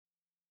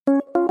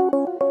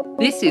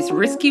This is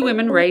Risky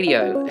Women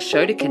Radio, a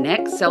show to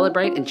connect,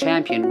 celebrate and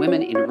champion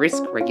women in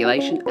risk,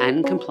 regulation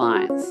and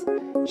compliance,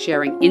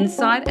 sharing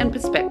insight and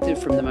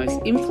perspective from the most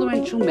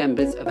influential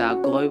members of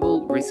our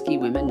global Risky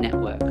Women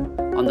network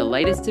on the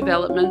latest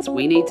developments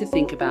we need to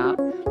think about,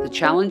 the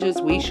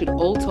challenges we should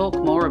all talk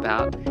more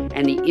about,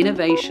 and the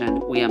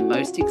innovation we are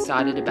most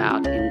excited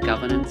about in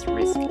governance,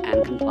 risk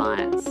and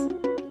compliance.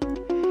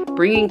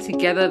 Bringing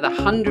together the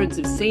hundreds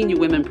of senior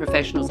women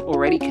professionals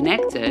already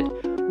connected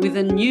with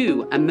a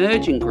new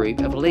emerging group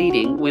of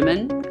leading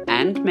women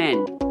and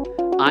men.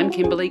 I'm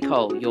Kimberly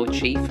Cole, your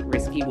Chief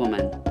Risky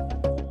Woman.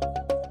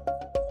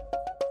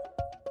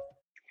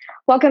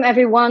 Welcome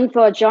everyone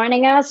for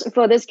joining us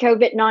for this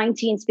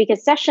COVID-19 speaker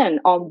session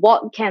on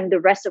what can the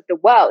rest of the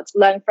world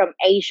learn from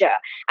Asia.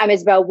 I'm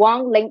Isabel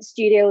Wong, Link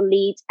Studio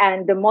lead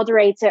and the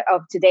moderator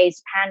of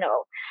today's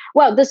panel.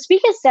 Well, the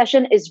speaker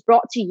session is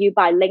brought to you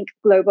by Link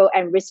Global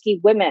and Risky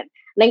Women.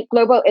 Link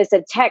Global is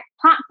a tech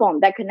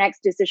platform that connects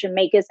decision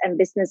makers and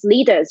business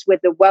leaders with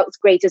the world's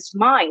greatest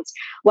minds,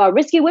 while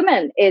Risky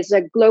Women is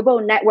a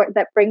global network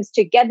that brings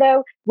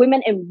together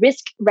women in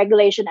risk,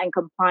 regulation, and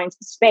compliance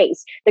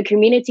space. The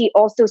community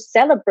also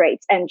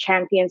celebrates and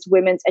champions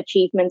women's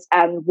achievements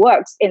and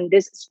works in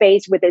this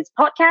space with its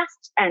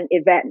podcasts and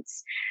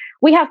events.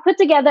 We have put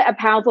together a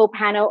powerful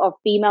panel of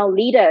female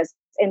leaders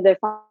in the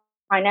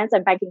finance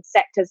and banking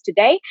sectors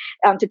today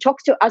to talk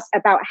to us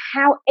about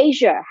how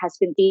Asia has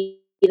been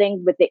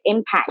dealing with the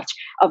impact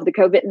of the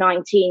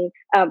COVID-19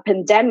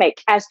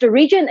 pandemic, as the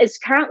region is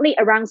currently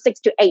around 6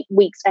 to 8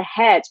 weeks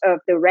ahead of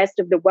the rest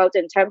of the world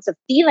in terms of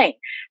dealing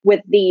with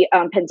the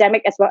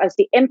pandemic as well as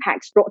the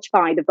impacts brought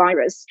by the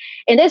virus.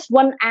 In this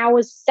 1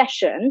 hour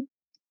session,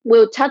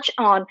 we'll touch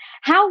on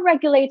how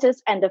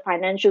regulators and the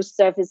financial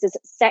services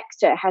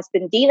sector has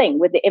been dealing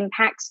with the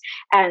impacts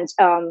and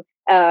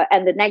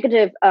the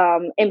negative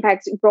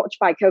impacts brought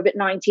by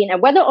COVID-19,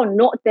 and whether or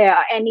not there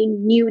are any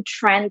new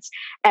trends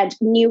and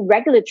new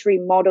regulatory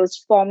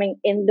models forming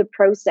in the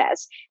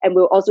process. And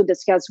we'll also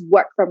discuss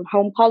work from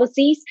home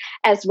policies,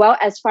 as well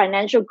as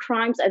financial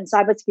crimes and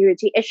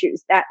cybersecurity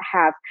issues that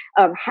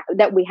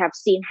that we have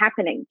seen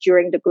happening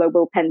during the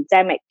global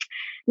pandemic.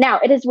 Now,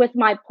 it is with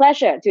my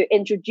pleasure to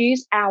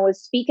introduce our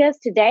speakers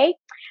today.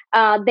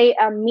 They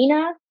are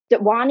Meena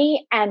Datwani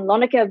and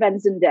Lonika van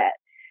Zundert.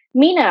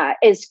 Meena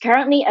is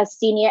currently a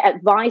senior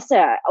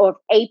advisor of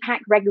APAC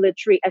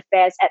Regulatory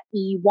Affairs at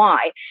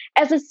EY.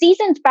 As a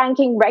seasoned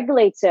banking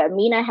regulator,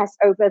 Meena has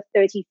over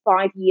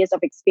 35 years of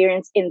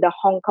experience in the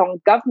Hong Kong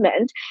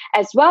government,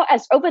 as well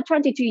as over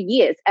 22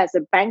 years as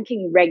a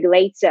banking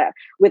regulator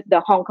with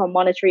the Hong Kong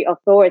Monetary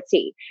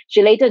Authority.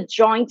 She later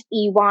joined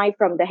EY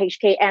from the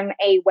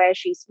HKMA, where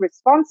she's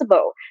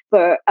responsible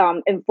for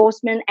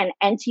enforcement and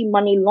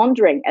anti-money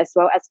laundering, as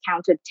well as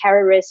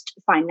counter-terrorist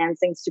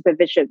financing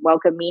supervision.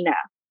 Welcome, Meena.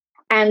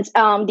 And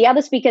the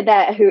other speaker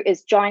who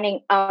is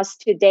joining us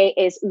today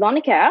is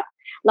Lonika.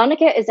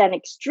 Lonika is an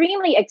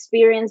extremely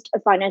experienced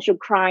financial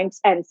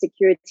crimes and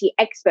security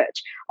expert.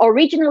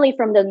 Originally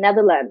from the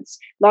Netherlands,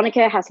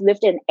 Lonika has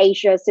lived in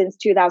Asia since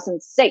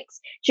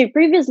 2006. She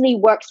previously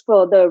worked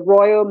for the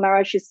Royal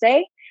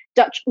Marechaussee,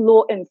 Dutch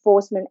Law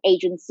Enforcement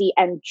Agency,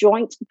 and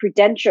Joint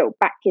Prudential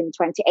back in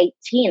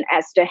 2018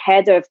 as the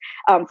head of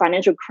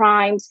financial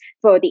crimes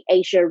for the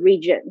Asia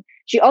region.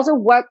 She also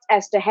worked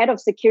as the head of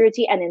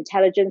security and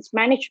intelligence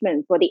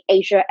management for the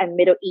Asia and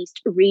Middle East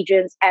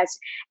regions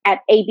at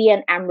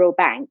ABN AMRO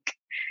Bank.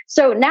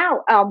 So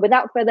now,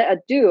 without further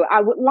ado,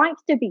 I would like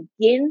to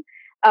begin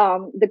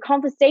the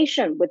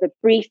conversation with a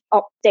brief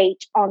update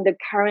on the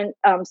current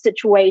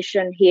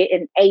situation here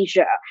in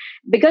Asia.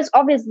 Because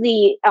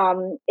obviously,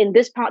 in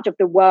this part of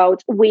the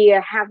world, we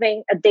are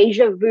having a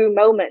deja vu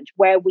moment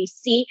where we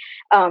see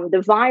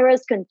the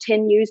virus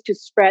continues to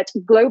spread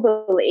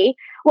globally.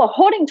 Well,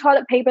 hoarding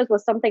toilet papers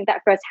was something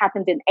that first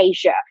happened in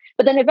Asia,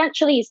 but then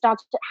eventually it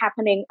started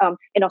happening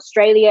in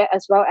Australia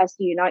as well as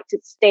the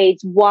United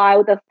States,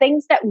 while the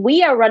things that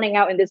we are running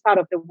out in this part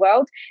of the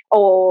world,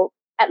 or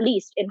at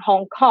least in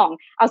Hong Kong,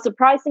 are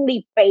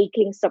surprisingly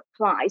baking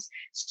supplies.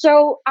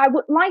 So I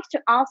would like to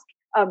ask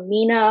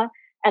Meena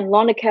and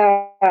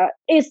Lonika,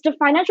 is the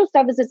financial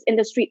services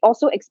industry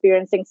also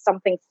experiencing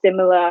something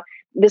similar,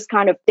 this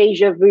kind of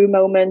deja vu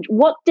moment?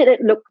 What did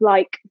it look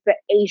like for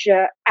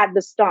Asia at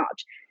the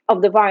start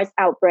of the virus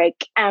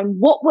outbreak? And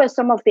what were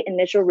some of the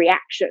initial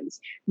reactions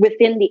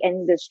within the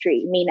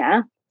industry?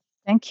 Meena?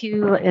 Thank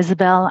you,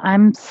 Isabel.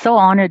 I'm so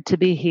honored to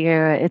be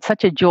here. It's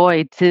such a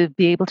joy to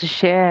be able to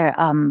share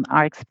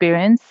our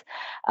experience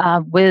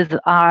with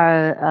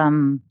our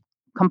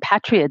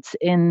compatriots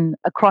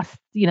across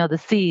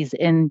the seas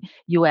in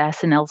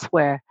US and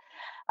elsewhere.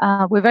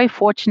 We're very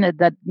fortunate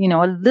that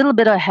a little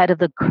bit ahead of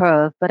the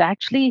curve, but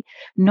actually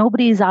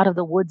nobody's out of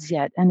the woods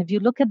yet. And if you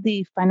look at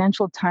the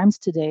Financial Times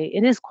today,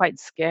 it is quite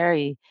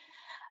scary.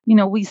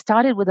 We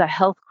started with a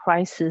health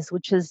crisis,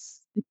 which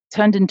has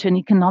turned into an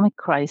economic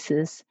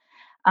crisis.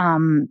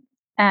 And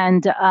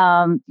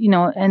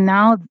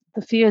now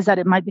the fear is that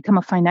it might become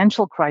a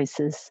financial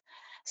crisis.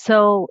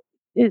 So,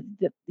 we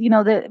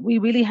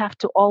really have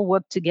to all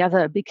work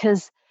together,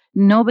 because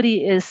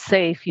nobody is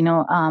safe.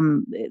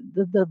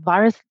 The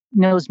virus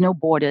knows no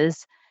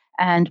borders,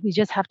 and we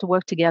just have to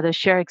work together,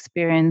 share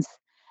experience.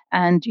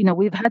 And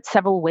we've had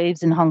several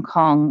waves in Hong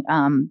Kong.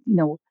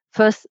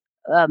 First,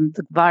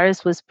 the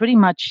virus was pretty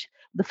much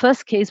the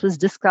first case was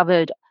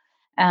discovered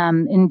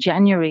in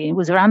January. It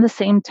was around the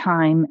same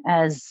time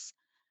as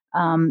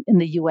in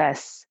the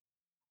U.S.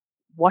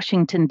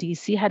 Washington,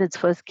 D.C. had its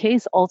first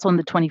case also on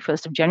the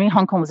 21st of January.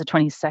 Hong Kong was the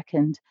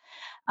 22nd.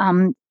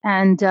 And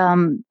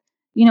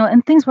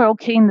things were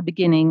okay in the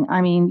beginning.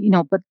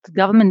 But the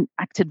government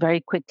acted very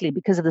quickly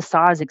because of the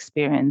SARS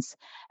experience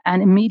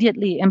and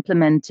immediately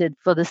implemented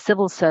for the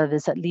civil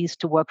service, at least,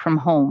 to work from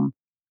home.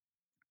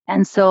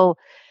 And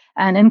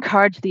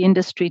encouraged the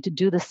industry to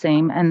do the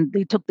same. And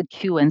they took the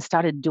cue and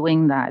started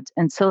doing that.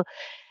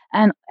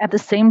 And at the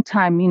same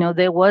time,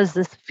 there was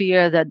this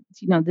fear that,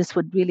 this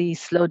would really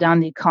slow down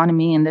the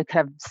economy and there could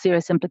have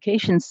serious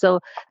implications.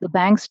 So the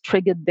banks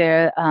triggered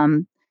their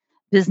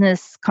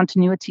business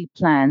continuity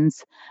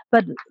plans.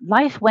 But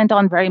life went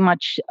on very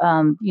much,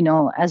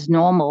 as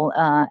normal,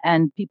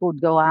 and people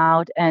would go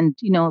out and,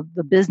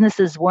 the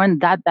businesses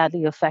weren't that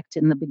badly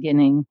affected in the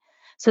beginning.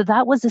 So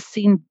that was the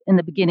scene in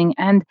the beginning.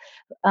 And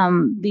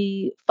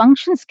the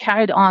functions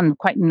carried on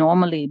quite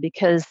normally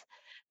because,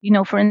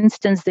 for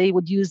instance, they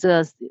would use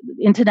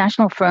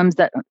international firms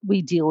that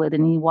we deal with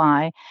in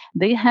EY.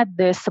 They had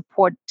their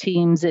support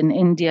teams in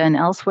India and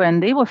elsewhere,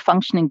 and they were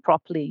functioning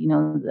properly.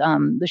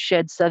 The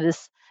shared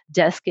service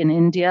desk in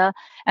India,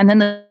 and then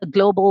the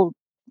global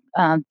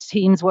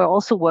teams were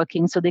also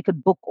working, so they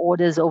could book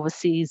orders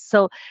overseas.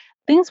 So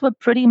things were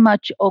pretty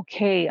much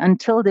okay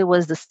until there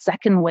was the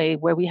second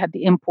wave where we had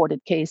the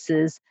imported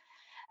cases.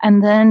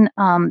 And then,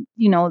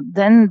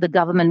 then the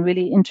government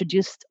really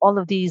introduced all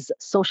of these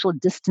social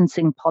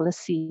distancing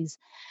policies.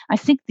 I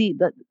think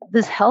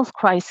this health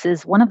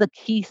crisis, one of the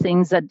key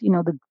things that,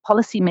 the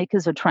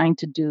policymakers are trying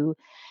to do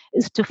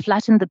is to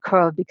flatten the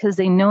curve because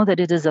they know that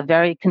it is a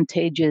very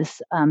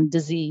contagious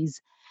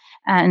disease.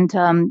 And,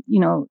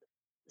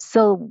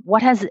 so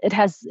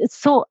it's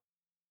so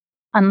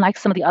unlike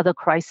some of the other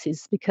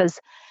crises because,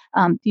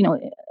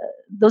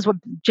 those were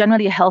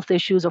generally health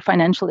issues or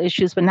financial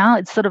issues, but now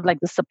it's sort of like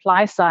the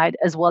supply side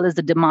as well as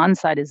the demand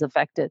side is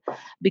affected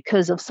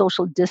because of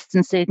social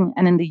distancing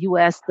and in the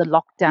US, the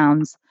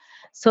lockdowns.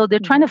 So they're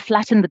trying to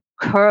flatten the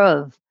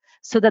curve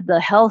so that the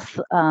health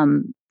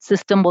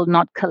system will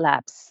not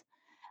collapse.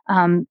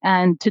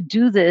 And to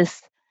do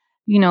this,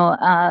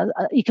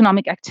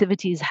 economic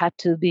activities had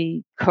to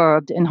be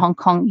curbed in Hong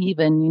Kong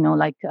even,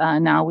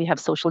 now we have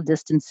social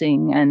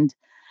distancing and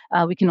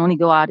we can only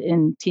go out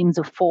in teams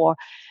of 4.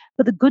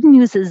 But the good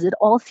news is it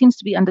all seems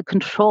to be under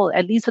control,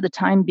 at least for the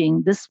time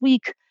being. This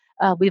week,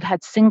 we've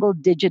had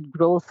single-digit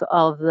growth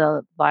of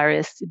the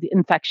virus, the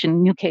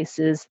infection, new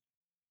cases.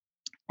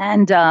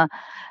 And,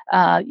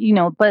 but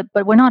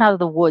we're not out of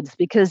the woods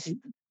because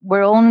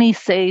we're only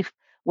safe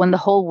when the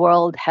whole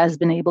world has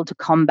been able to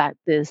combat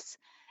this.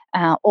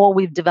 Or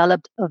we've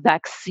developed a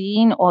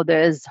vaccine or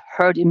there's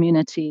herd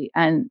immunity,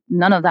 and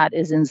none of that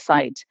is in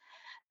sight.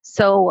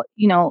 So,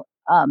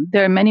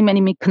 there are many,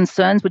 many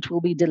concerns which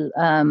we'll be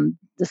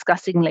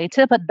discussing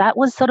later, but that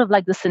was sort of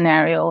like the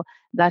scenario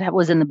that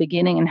was in the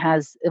beginning and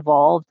has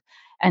evolved.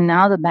 And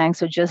now the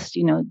banks are just,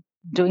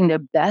 doing their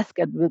best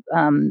at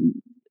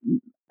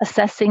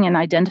assessing and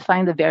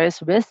identifying the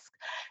various risks,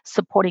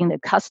 supporting their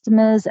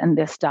customers and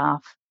their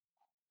staff.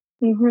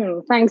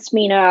 Thanks,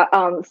 Mina,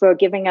 for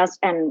giving us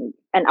an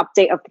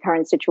update of the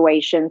current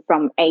situation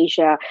from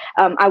Asia.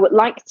 I would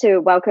like to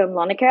welcome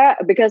Lonica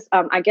because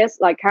I guess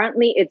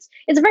currently it's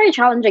a very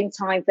challenging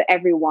time for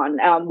everyone.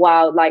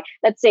 While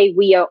let's say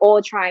we are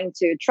all trying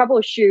to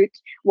troubleshoot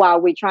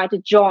while we try to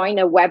join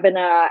a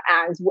webinar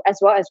and as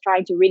well as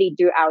trying to really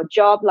do our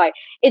job.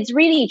 It's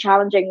really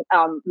challenging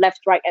left,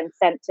 right, and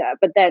center.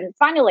 But then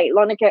finally,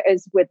 Lonica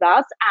is with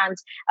us, and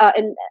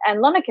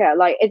Lonica,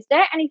 is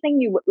there anything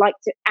you would like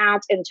to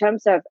add in terms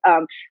of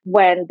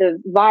when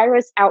the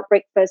virus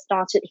outbreak first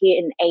started here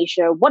in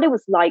Asia, what it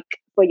was like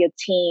for your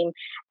team,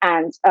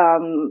 and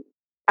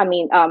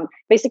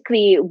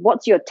basically,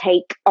 what's your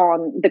take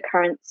on the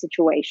current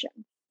situation?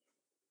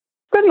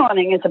 Good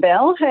morning,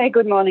 Isabel. Hey,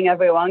 good morning,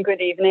 everyone.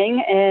 Good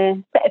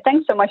evening.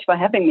 Thanks so much for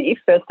having me,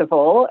 first of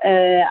all.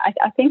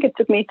 I think it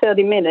took me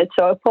 30 minutes,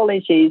 so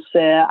apologies.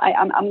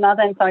 I'm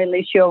not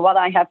entirely sure what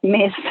I have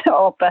missed,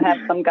 or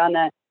perhaps I'm going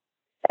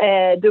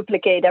to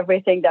duplicate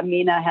everything that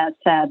Mina has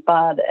said,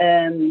 but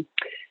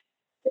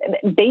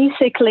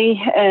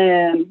basically,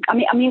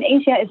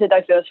 Asia is a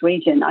diverse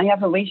region. I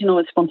have a regional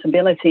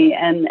responsibility,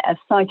 and as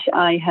such,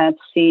 I have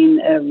seen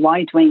a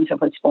wide range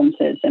of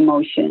responses,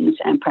 emotions,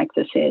 and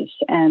practices.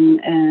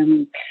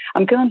 And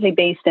I'm currently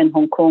based in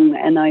Hong Kong,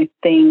 and I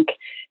think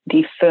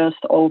the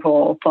first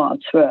overall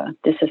thoughts were,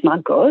 this is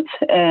not good,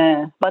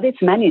 but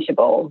it's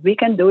manageable. We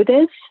can do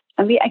this,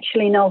 and we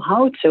actually know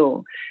how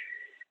to.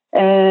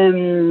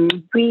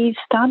 We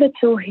started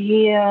to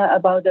hear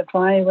about the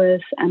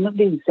virus end of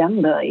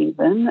December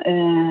even.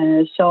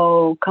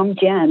 So come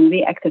Jan,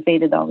 we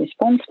activated our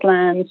response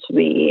plans.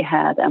 We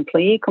had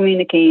employee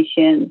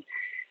communications.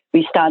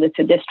 We started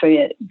to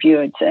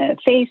distribute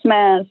face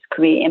masks.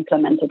 We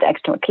implemented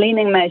extra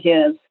cleaning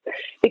measures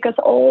because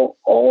all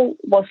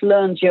was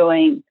learned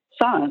during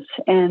SARS.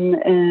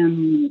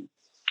 And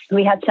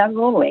we had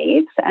several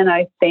waves. And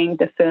I think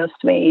the first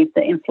wave,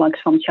 the influx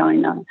from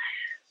China,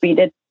 we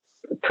did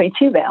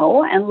pretty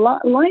well. And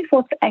life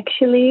was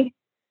actually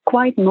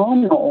quite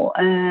normal.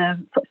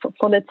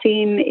 For the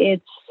team,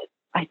 it's,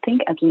 I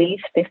think, at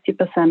least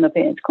 50% of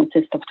it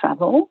consists of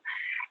travel.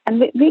 And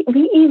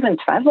we even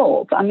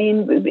traveled. I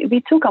mean,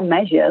 we took our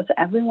measures.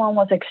 Everyone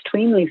was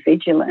extremely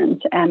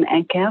vigilant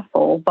and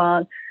careful.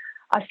 But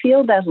I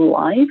feel that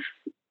life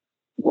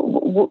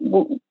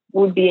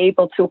would be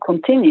able to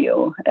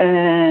continue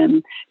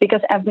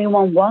because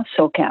everyone was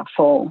so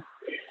careful.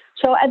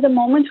 So at the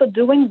moment, we're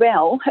doing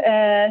well.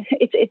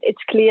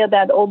 It's clear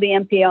that all the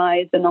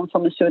NPIs, the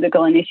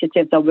non-pharmaceutical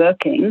initiatives, are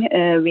working.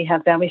 We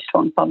have very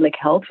strong public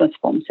health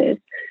responses.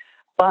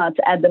 But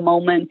at the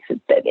moment,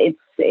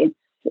 it's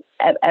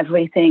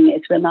everything.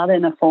 We're not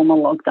in a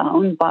formal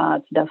lockdown,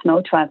 but there's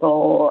no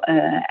travel.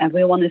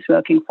 Everyone is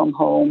working from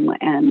home,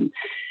 and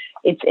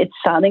it's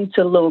starting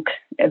to look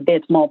a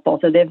bit more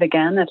positive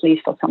again, at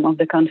least for some of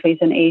the countries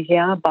in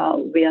Asia.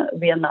 But we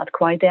are not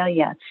quite there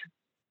yet.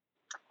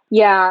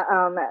 Yeah,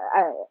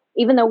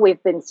 even though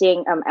we've been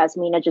seeing, as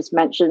Mina just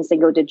mentioned,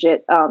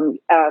 single-digit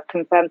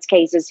confirmed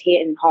cases here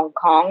in Hong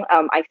Kong,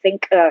 I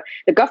think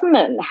the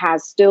government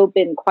has still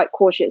been quite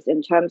cautious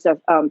in terms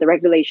of the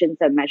regulations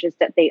and measures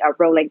that they are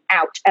rolling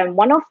out. And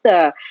one of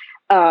the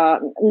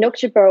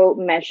notable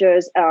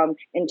measures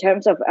in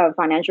terms of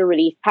financial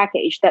relief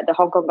package that the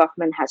Hong Kong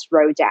government has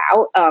rolled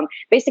out.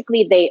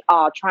 Basically, they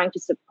are trying to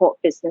support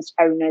business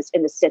owners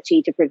in the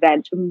city to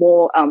prevent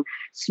more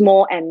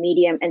small and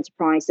medium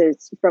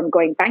enterprises from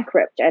going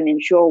bankrupt and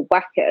ensure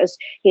workers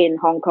here in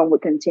Hong Kong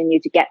would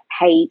continue to get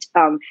paid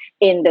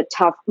in the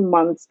tough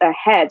months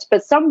ahead.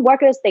 But some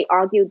workers, they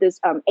argue this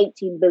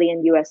 $18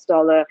 billion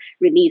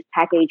relief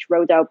package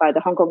rolled out by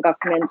the Hong Kong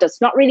government does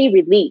not really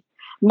relieve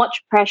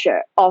much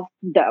pressure of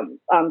them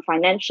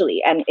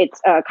financially. And it's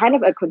kind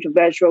of a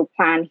controversial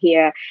plan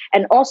here.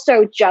 And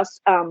also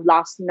just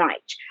last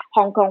night,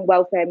 Hong Kong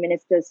Welfare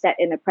Minister said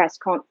in a press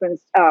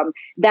conference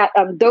that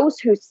those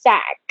who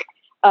sack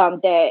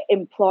their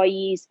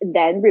employees and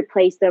then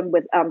replace them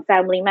with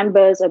family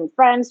members and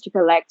friends to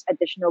collect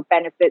additional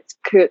benefits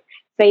could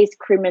face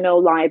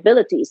criminal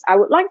liabilities. I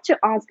would like to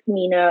ask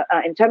Mina,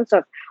 in terms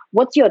of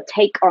what's your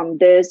take on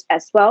this,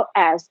 as well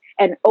as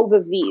an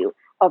overview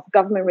of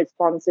government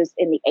responses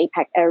in the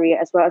APEC area,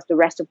 as well as the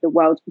rest of the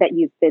world that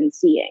you've been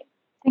seeing?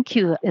 Thank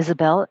you,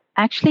 Isabel.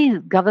 Actually,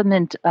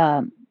 government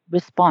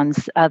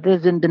response,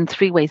 there's been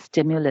three-way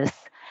stimulus.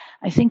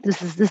 I think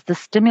the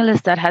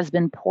stimulus that has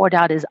been poured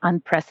out is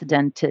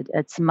unprecedented.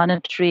 It's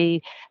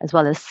monetary as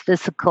well as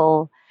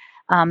physical.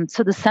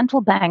 So the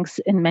central banks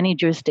in many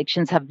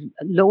jurisdictions have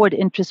lowered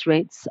interest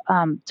rates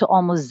to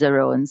almost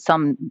zero, and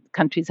some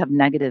countries have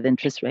negative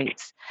interest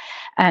rates.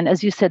 And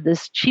as you said,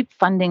 there's cheap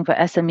funding for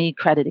SME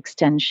credit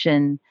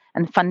extension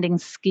and funding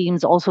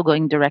schemes also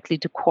going directly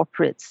to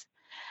corporates.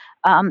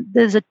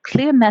 There's a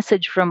clear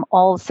message from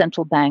all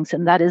central banks,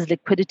 and that is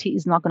liquidity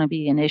is not going to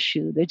be an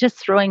issue. They're just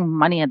throwing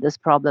money at this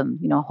problem,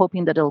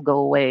 hoping that it'll go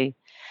away.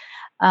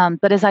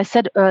 But as I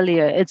said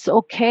earlier, it's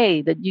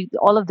okay that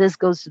all of this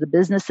goes to the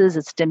businesses.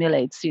 It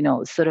stimulates,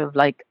 sort of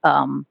like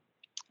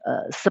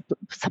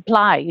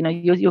supply.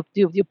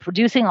 You're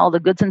producing all the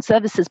goods and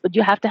services, but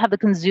you have to have the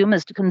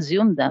consumers to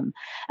consume them.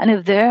 And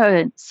if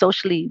they're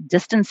socially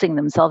distancing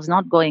themselves,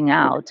 not going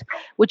out,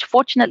 which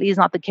fortunately is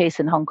not the case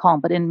in Hong Kong,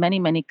 but in many,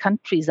 many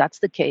countries, that's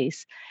the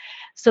case.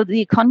 So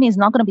the economy is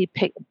not going to be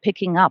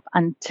picking up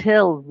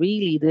until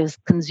really there's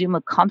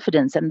consumer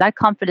confidence. And that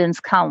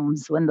confidence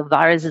comes when the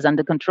virus is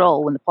under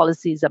control, when the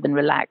policies have been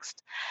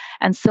relaxed.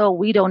 And so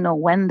we don't know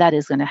when that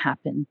is going to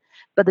happen.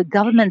 But the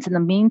governments in the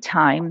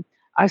meantime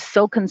are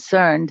so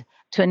concerned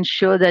to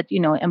ensure that,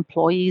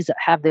 employees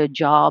have their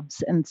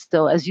jobs. And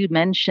so, as you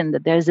mentioned,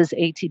 that there's this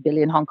 80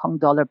 billion Hong Kong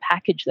dollar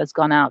package that's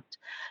gone out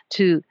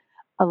to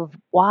a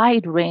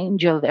wide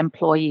range of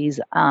employees.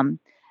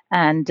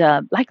 And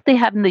like they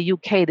have in the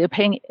UK, they're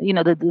paying,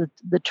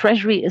 the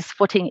Treasury is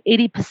footing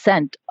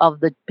 80% of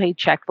the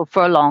paycheck for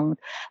furloughed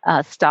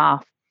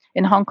staff.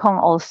 In Hong Kong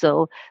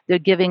also, they're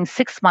giving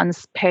 6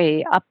 months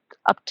pay up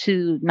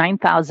to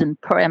 9,000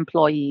 per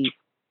employee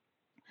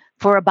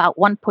for about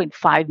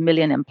 1.5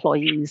 million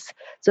employees.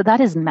 So that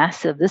is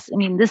massive. This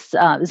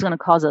is going to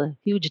cause a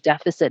huge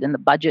deficit in the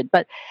budget,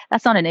 but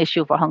that's not an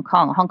issue for Hong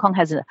Kong. Hong Kong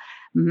has a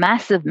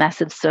massive,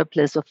 massive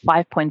surplus of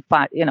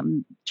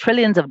 5.5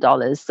 trillions of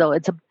dollars. So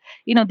it's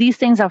these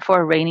things are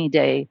for a rainy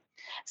day.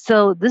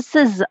 So this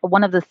is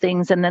one of the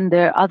things. And then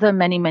there are other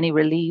many, many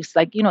reliefs,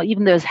 like,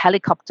 even there's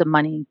helicopter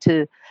money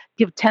to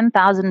give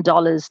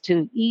 $10,000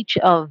 to each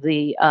of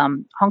the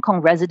Hong Kong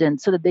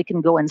residents so that they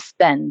can go and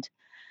spend.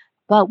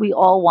 But we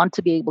all want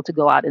to be able to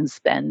go out and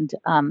spend.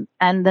 And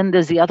then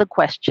there's the other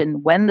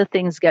question, when the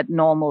things get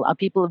normal, are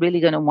people really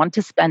going to want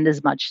to spend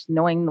as much,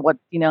 knowing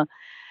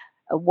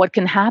what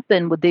can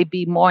happen? Would they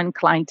be more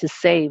inclined to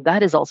save?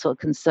 That is also a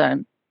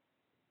concern.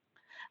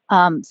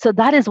 So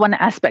that is one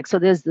aspect. So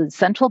there's the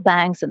central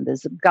banks and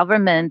there's the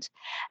government,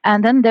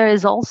 and then there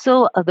is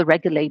also the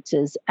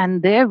regulators,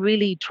 and they're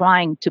really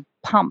trying to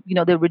pump.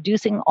 They're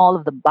reducing all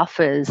of the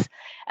buffers,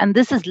 and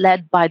this is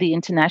led by the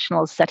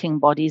international setting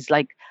bodies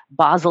like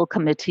Basel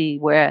Committee,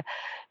 where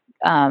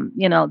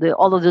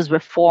all of those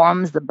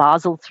reforms, the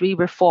Basel III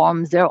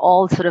reforms, they're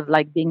all sort of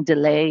like being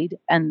delayed.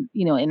 And,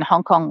 in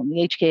Hong Kong,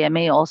 the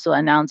HKMA also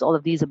announced all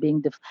of these are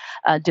being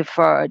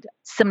deferred.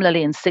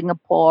 Similarly, in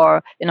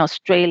Singapore, in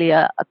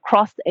Australia,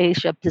 across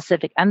Asia,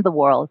 Pacific, and the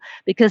world,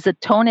 because the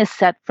tone is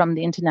set from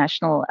the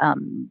international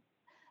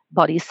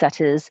body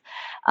setters.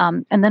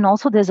 And then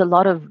also there's a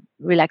lot of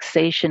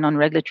relaxation on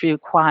regulatory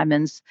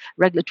requirements,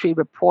 regulatory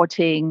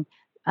reporting.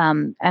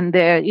 And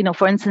they're,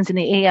 for instance, in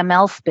the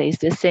AML space,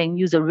 they're saying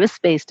use a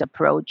risk-based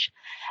approach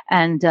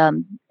and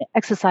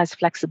exercise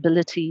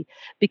flexibility,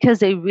 because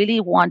they really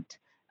want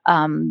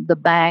the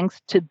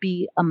banks to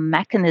be a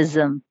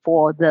mechanism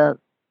for the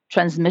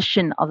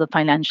transmission of the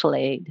financial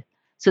aid.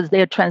 So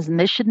their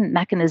transmission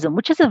mechanism,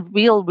 which is a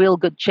real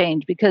good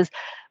change, because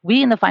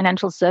we in the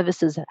financial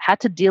services had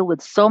to deal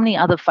with so many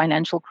other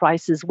financial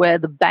crises where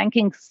the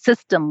banking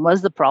system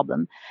was the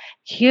problem.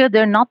 Here,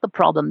 they're not the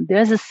problem.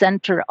 There's a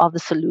center of the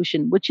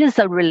solution, which is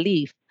a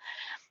relief.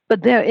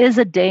 But there is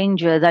a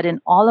danger that in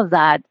all of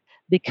that,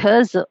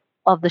 because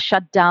of the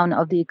shutdown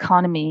of the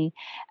economy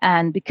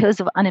and because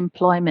of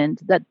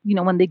unemployment, that,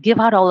 when they give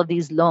out all of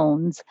these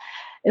loans,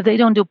 if they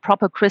don't do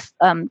proper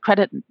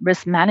credit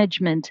risk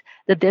management,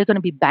 that they're going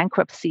to be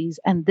bankruptcies.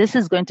 And this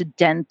is going to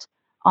dent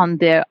on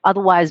their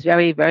otherwise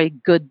very, very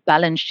good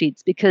balance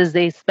sheets, because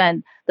they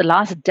spent the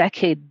last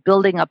decade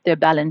building up their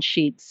balance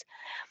sheets.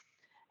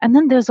 And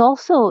then there's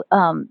also,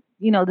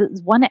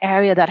 there's one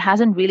area that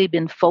hasn't really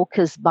been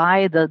focused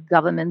by the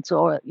government,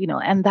 or,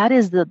 and that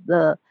is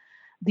the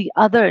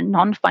other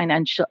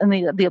non-financial, and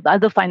the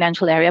other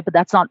financial area, but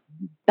that's not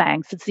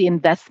banks, it's the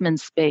investment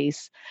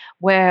space,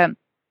 where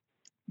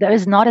there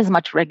is not as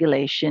much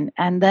regulation.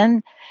 And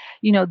then,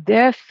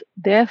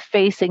 they're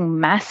facing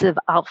massive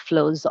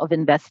outflows of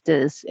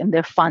investors in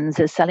their funds.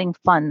 They're selling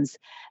funds.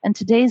 And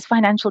today's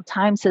Financial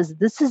Times says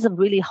this is a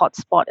really hot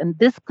spot, and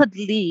this could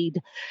lead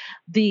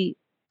the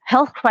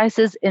health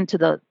crisis into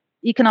the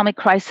economic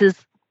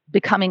crisis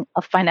becoming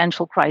a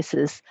financial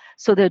crisis.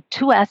 So there are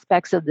two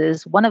aspects of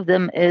this. One of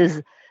them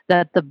is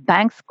that the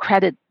bank's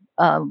credit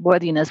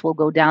worthiness will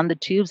go down the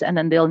tubes, and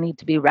then they'll need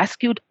to be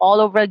rescued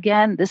all over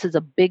again. This is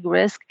a big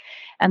risk.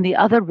 And the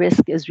other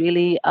risk is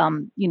really,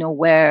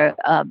 where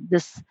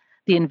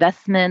the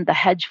investment, the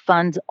hedge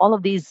funds, all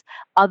of these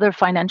other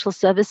financial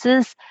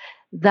services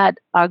that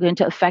are going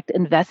to affect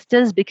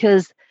investors,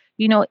 because,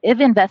 if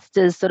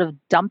investors sort of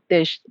dump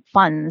their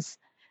funds,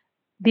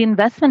 the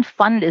investment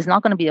fund is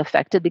not going to be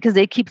affected because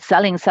they keep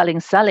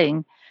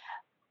selling.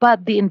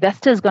 But the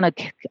investor is going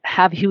to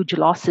have huge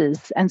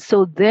losses. And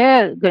so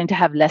they're going to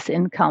have less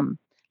income,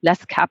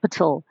 less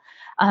capital.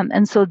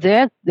 And so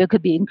there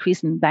could be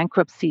increase in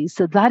bankruptcies.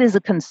 So that is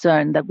a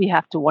concern that we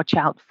have to watch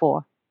out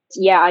for.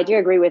 Yeah, I do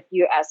agree with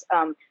you. As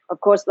of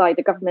course, like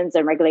the governments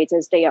and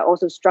regulators, they are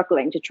also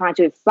struggling to try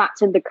to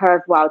flatten the curve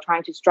while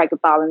trying to strike a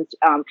balance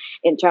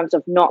in terms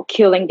of not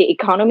killing the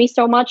economy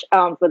so much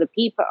for the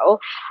people.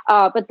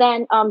 But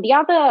then the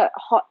other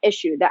hot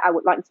issue that I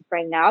would like to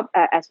bring up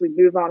as we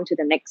move on to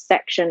the next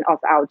section of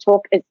our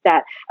talk is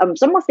that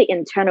some of the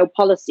internal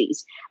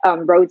policies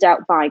rolled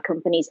out by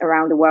companies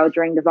around the world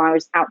during the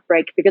virus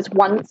outbreak, because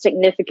one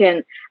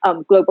significant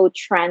global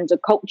trend or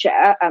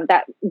culture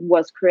that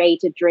was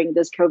created during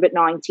this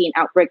COVID-19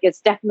 outbreak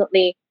is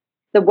definitely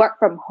the work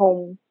from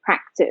home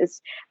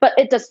practice. But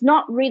it does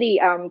not really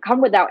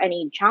come without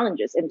any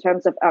challenges in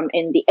terms of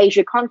in the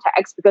Asia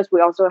context, because we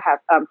also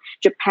have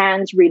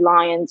Japan's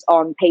reliance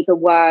on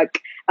paperwork,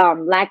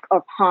 lack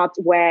of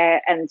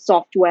hardware and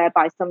software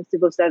by some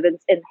civil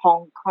servants in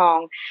Hong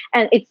Kong.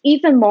 And it's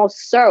even more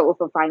so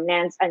for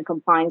finance and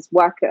compliance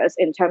workers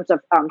in terms of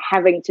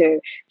having to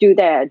do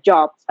their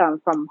jobs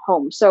from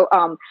home. So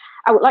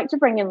I would like to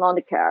bring in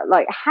Monica.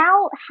 Like,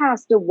 how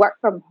has the work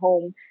from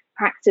home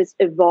practice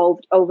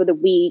evolved over the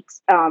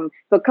weeks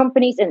for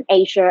companies in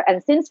Asia?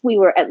 And since we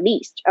were at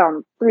least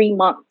 3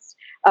 months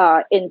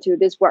into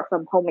this work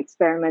from home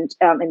experiment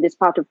in this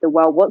part of the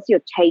world, what's your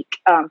take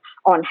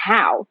on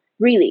how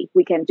really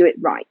we can do it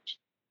right?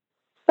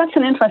 That's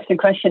an interesting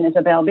question,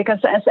 Isabel, because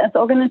as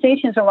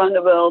organizations around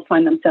the world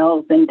find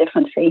themselves in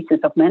different phases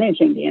of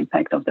managing the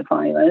impact of the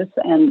virus,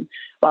 and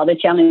while the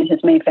challenges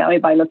may vary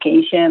by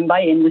location,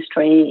 by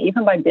industry,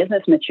 even by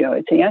business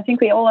maturity, I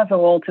think we all have a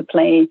role to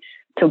play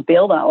to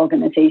build our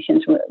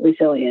organization's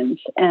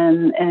resilience.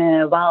 And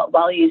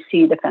while you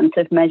see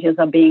defensive measures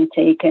are being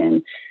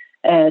taken,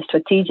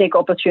 strategic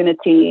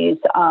opportunities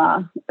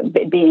are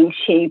being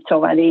shaped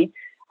already,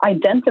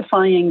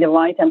 identifying the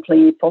right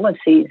employee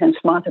policies and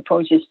smart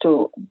approaches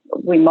to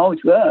remote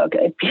work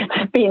appears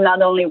to be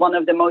not only one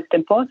of the most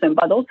important,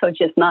 but also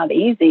just not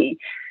easy.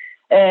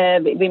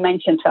 We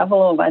mentioned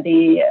travel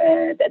already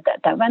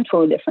that went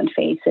through different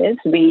phases.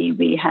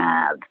 We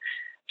have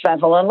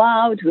travel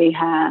allowed. We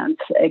had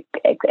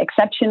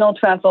exceptional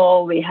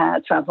travel. We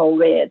had travel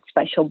with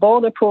special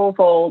board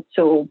approval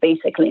to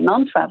basically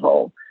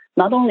non-travel,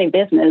 not only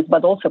business,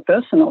 but also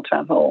personal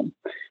travel.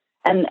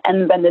 And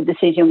when the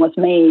decision was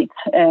made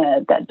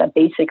that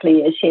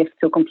basically a shift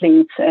to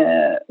complete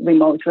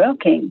remote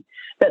working,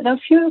 but there are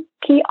a few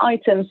key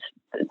items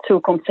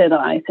to consider,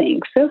 I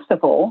think. First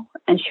of all,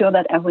 ensure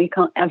that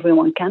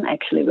everyone can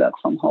actually work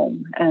from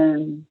home.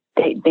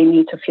 They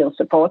need to feel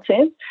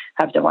supported,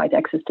 have the right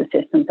access to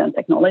systems and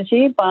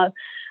technology, but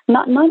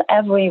not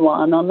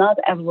everyone or not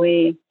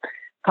every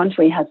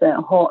country has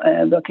a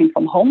working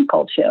from home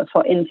culture.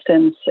 For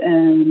instance,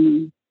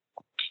 in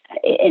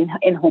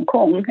Hong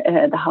Kong,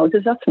 the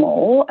houses are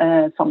small.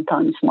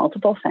 Sometimes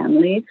multiple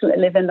families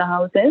live in the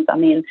houses. I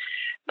mean,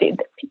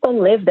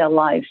 people live their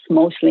lives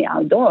mostly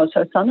outdoors.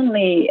 So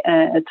suddenly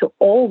to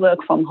all work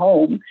from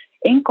home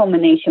in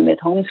combination with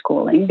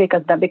homeschooling,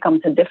 because that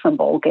becomes a different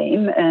ball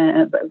game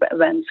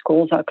when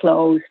schools are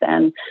closed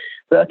and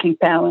working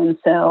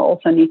parents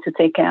also need to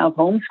take care of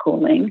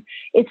homeschooling.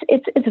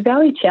 It's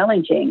very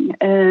challenging.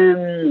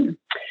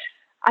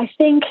 I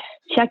think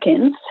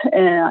check-ins,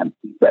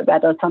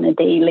 whether it's on a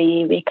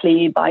daily,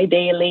 weekly,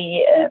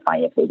 bi-daily,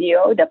 via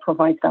video, that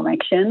provides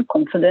direction,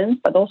 confidence,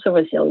 but also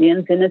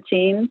resilience in a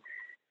team.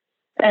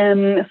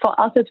 For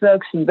us, it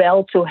works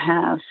well to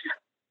have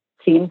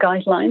team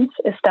guidelines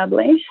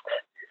established.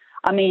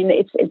 I mean,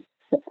 it's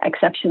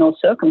exceptional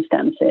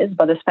circumstances,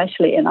 but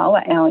especially in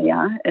our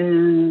area,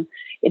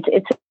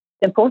 it's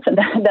important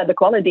that the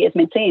quality is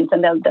maintained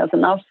and that there's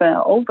enough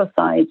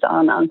oversight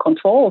on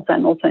controls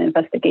and also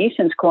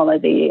investigations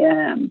quality.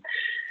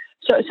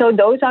 So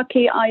those are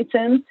key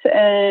items.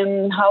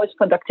 How is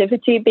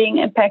productivity being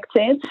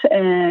impacted?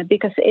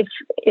 Because if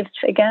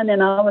again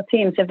in our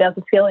teams, if there's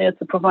a failure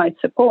to provide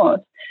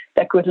support,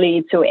 that could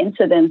lead to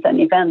incidents and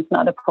events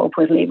not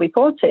appropriately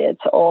reported,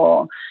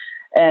 or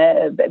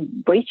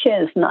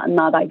breaches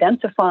not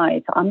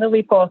identified,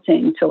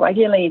 underreporting to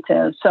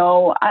regulators.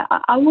 So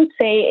I would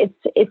say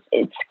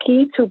it's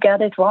key to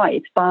get it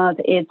right, but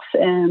it's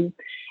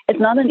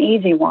not an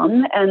easy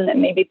one.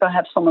 And maybe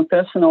perhaps from a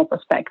personal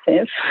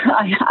perspective,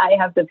 I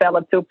have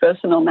developed 2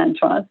 personal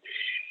mantras.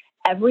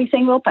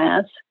 Everything will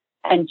pass,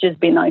 and just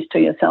be nice to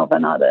yourself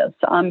and others.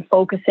 I'm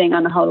focusing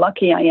on how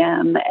lucky I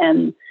am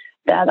and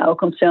that our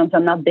concerns are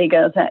not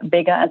bigger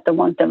as the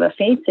ones that we're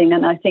facing.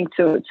 And I think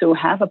to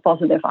have a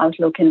positive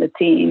outlook in the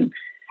team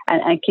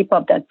and keep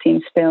up that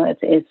team spirit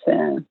is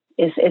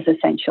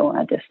essential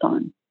at this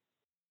time.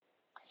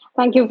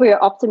 Thank you for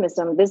your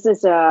optimism. This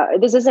is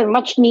a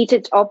much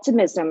needed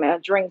optimism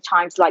during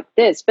times like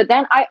this. But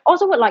then I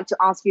also would like to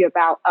ask you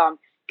about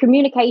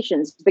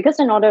communications, because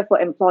in order for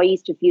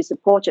employees to feel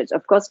supported,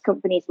 of course,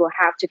 companies will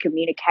have to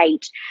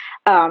communicate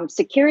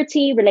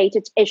security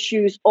related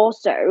issues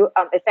also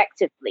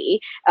effectively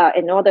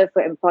in order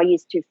for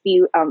employees to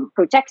feel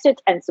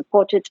protected and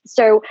supported.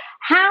 So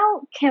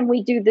how can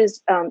we do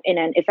this in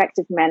an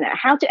effective manner?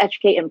 How to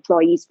educate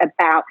employees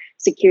about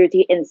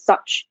security in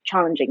such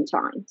challenging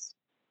times?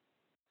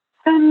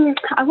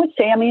 I would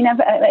say,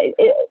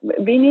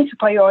 we need to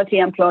prioritize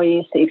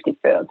employee safety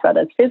first,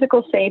 whether it's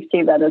physical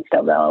safety, whether it's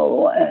their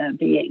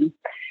well-being.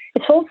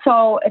 It's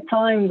also a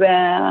time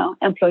where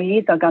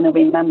employees are going to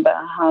remember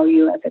how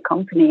you as a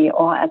company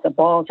or as a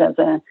boss, as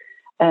a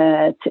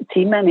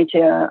team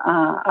manager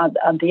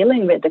are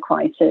dealing with the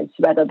crisis,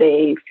 whether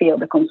they feel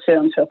the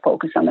concerns were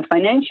focused on the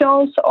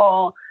financials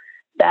or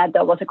that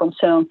there was a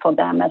concern for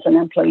them as an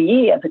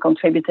employee, as a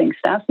contributing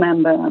staff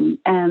member.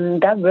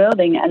 And that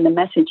wording and the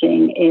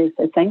messaging is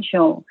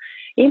essential.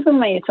 Even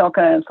when you talk,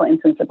 for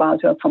instance,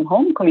 about work from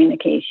home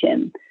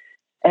communication,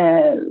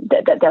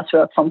 there's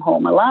work from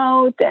home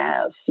allowed,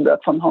 there's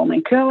work from home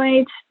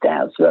encouraged,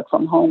 there's work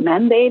from home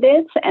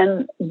mandated.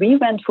 And we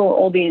went through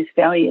all these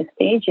various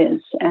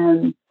stages.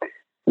 And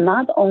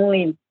not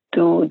only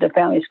do the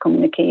various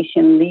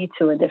communication lead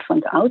to a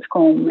different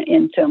outcome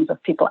in terms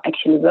of people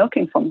actually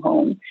working from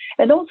home,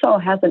 it also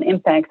has an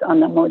impact on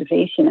the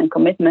motivation and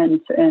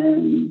commitment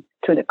to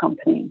the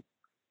company.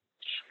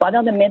 What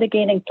are the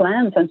mitigating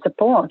plans and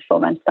support for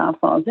when staff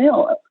are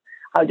ill?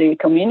 How do you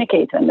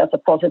communicate when there's a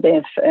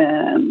positive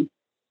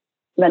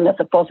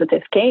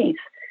case?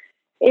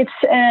 It's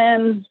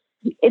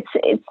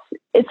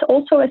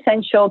also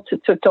essential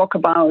to talk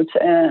about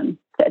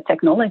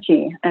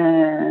technology.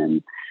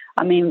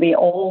 We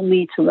all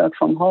need to work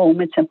from home.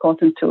 It's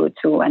important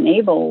to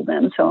enable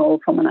them. So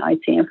from an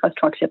IT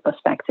infrastructure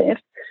perspective,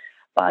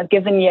 but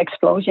given the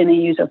explosion in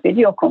use of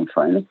video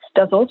conference,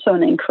 there's also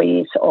an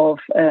increase of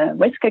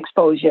risk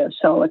exposure.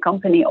 So a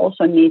company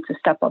also needs to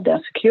step up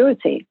their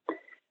security,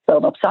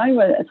 build up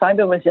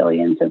cyber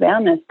resilience,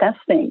 awareness,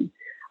 testing.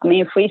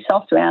 Free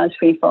software is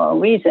free for a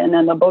reason,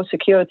 and they're both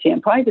security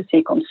and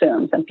privacy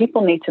concerns, and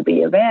people need to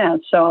be aware.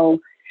 So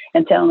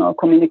internal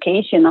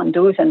communication on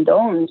do's and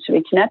don'ts,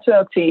 which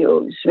network to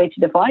use, which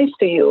device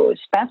to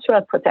use,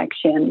 password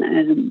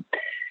protection,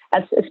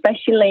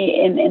 especially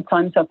in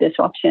times of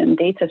disruption,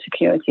 data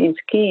security is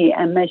key,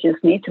 and measures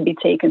need to be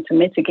taken to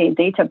mitigate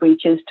data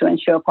breaches to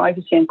ensure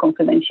privacy and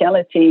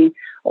confidentiality,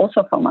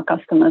 also from our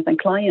customers and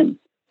clients.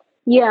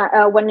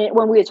 Yeah, when we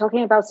were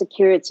talking about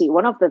security,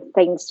 one of the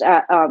things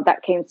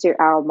that came to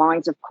our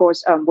minds, of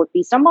course, would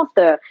be some of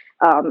the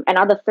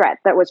another threat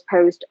that was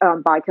posed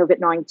by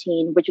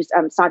COVID-19, which is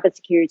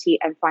cybersecurity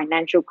and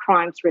financial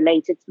crimes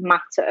related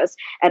matters,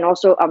 and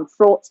also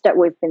frauds that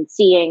we've been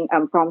seeing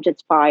prompted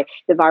by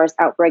the virus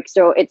outbreak.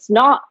 So it's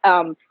not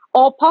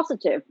all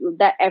positive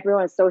that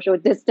everyone is social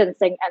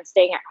distancing and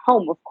staying at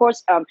home. Of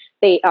course,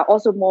 they are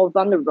also more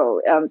vulnerable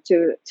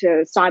to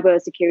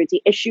cyber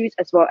security issues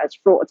as well as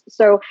frauds.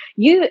 So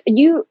you,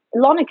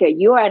 Lonneke,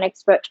 you are an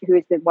expert who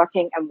has been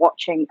working and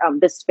watching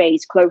this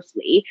space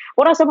closely.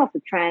 What are some of the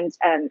trends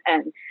and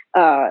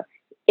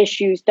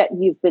issues that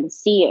you've been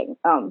seeing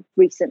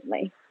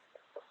recently?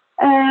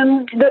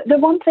 The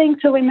one thing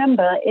to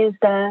remember is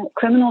that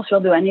criminals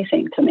will do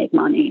anything to make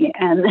money,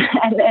 and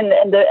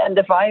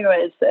the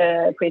virus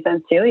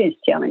presents serious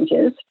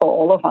challenges for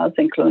all of us,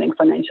 including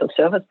financial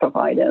service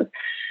providers.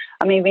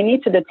 I mean, we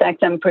need to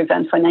detect and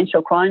prevent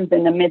financial crimes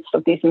in the midst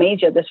of these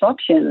major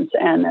disruptions.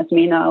 And as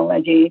Mina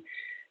already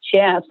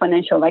shared,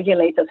 financial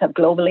regulators have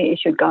globally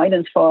issued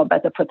guidance for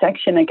better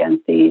protection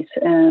against these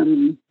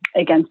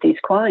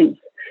crimes.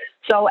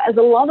 So as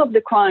a lot of the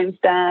crimes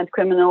that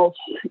criminals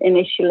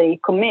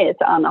initially commit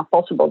are not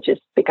possible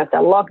just because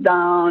there are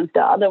lockdowns,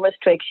 there are other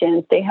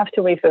restrictions, they have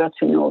to revert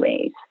to new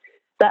ways.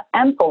 There are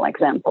ample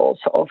examples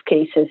of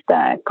cases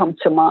that come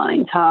to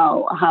mind,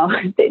 how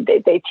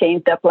they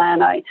changed their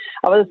plan. I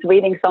was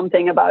reading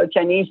something about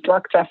Chinese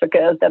drug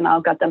traffickers that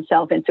now got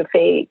themselves into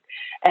fake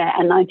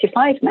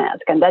N95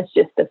 mask, and that's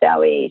just a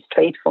very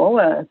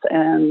straightforward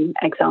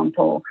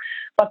example.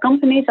 But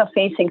companies are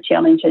facing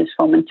challenges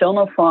from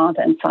internal fraud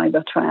and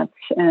cyber threats.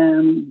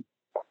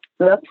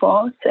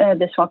 Workforce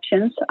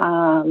disruptions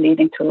are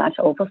leading to less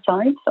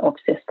oversight of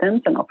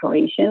systems and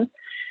operations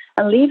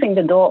and leaving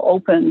the door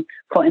open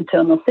for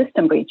internal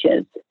system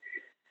breaches,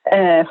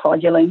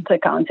 fraudulent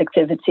account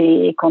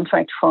activity,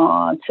 contract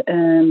fraud,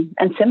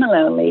 and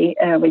similarly,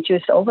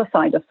 reduced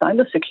oversight of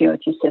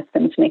cybersecurity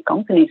systems make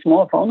companies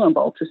more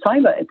vulnerable to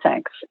cyber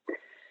attacks.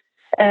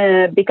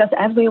 Because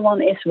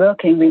everyone is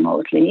working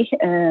remotely,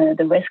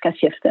 the risk has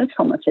shifted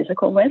from a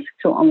physical risk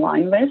to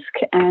online risk.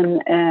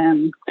 And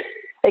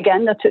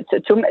again,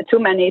 too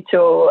many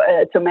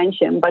to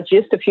mention, but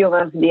just a few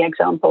of the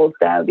examples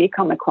that we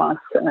come across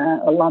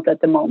a lot at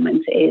the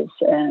moment is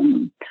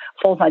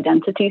false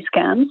identity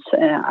scams,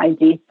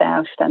 ID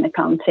theft, and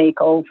account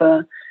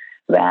takeover,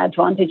 where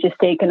advantage is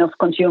taken of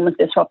consumers'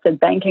 disrupted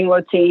banking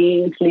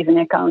routines, leaving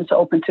accounts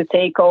open to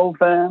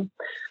takeover.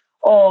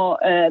 Or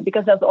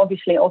because there's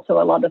obviously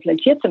also a lot of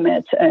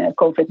legitimate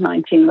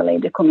COVID-19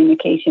 related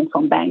communication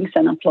from banks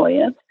and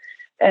employers,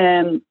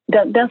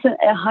 there's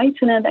a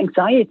heightened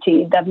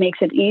anxiety that makes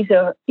it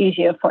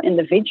easier for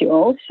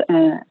individuals,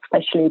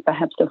 especially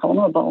perhaps the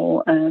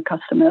vulnerable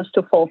customers,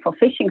 to fall for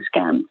phishing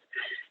scams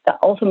that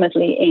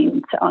ultimately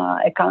aimed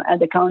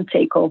at account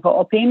takeover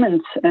or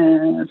payment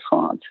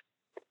fraud.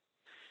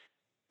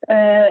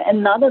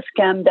 Another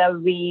scam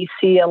that we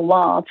see a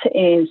lot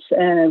is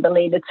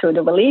related to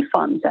the relief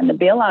funds and the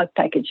bailout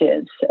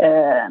packages,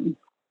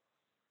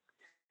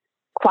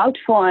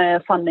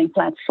 crowdfunding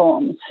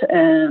platforms,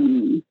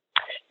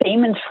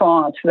 payment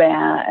fraud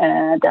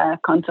where there are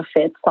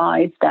counterfeit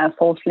sites that are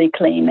falsely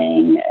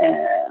claiming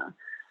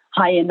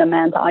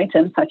high-in-demand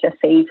items such as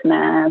face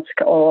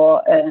masks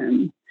or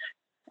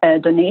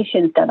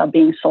donations that are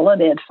being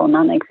solicited for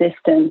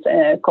non-existent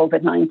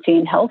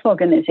COVID-19 health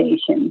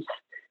organizations.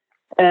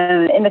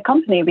 In the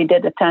company, we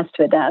did a test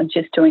with that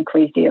just to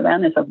increase the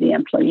awareness of the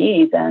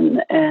employees,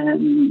 and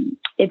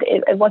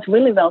it was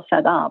really well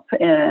set up.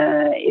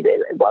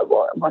 It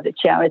was a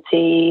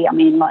charity. I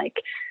mean, like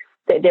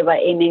they were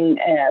aiming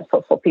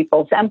for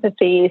people's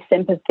empathy,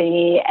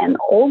 sympathy, and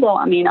although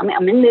I'm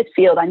in this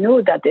field, I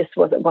knew that this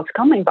was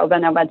coming. But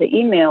when I read the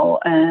email,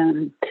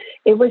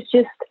 it was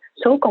just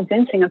so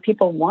convincing, and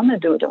people want to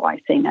do the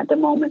right thing at the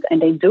moment,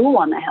 and they do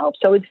want to help.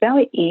 So it's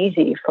very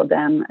easy for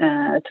them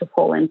to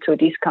fall into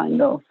these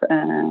kind of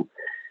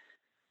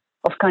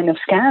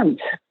scams.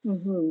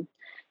 Mm-hmm.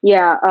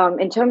 Yeah,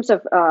 in terms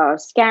of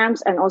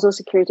scams and also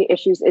security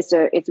issues, it's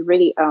a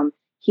really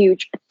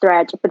huge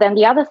threat. But then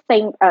the other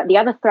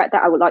threat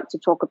that I would like to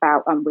talk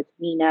about with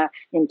Mina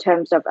in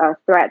terms of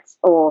threats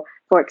or,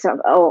 for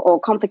example, or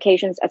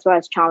complications as well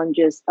as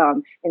challenges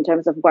in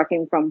terms of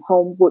working from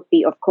home would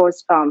be, of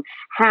course,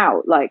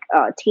 how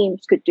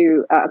teams could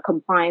do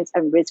compliance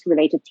and risk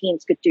related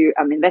teams could do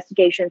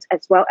investigations,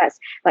 as well as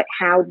like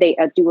how they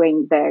are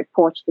doing their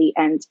quarterly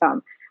and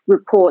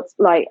reports.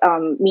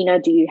 Mina,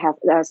 do you have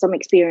some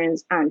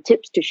experience and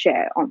tips to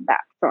share on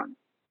that front?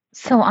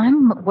 So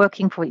I'm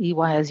working for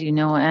EY, as you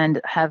know, and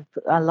have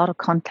a lot of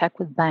contact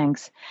with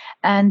banks.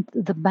 And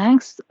the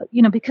banks,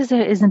 because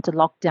there isn't a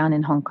lockdown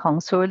in Hong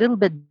Kong, so we're a little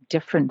bit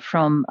different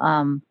from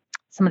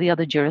some of the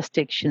other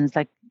jurisdictions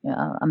like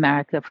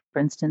America, for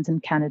instance,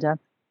 and Canada.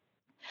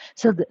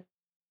 So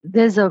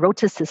there's a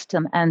rota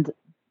system, and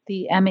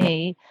the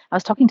MA, I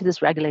was talking to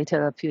this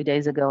regulator a few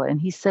days ago,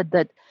 and he said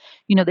that,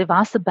 they've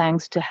asked the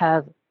banks to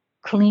have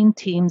clean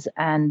teams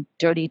and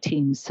dirty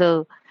teams.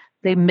 So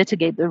they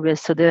mitigate the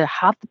risk. So there are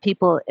half the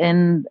people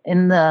in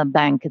the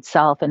bank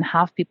itself and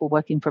half people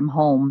working from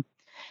home.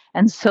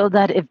 And so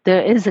that if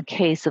there is a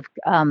case of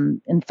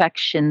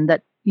infection,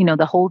 that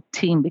the whole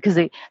team, because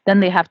they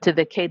have to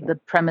vacate the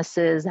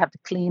premises, have to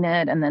clean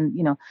it, and then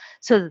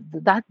so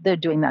that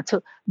they're doing that.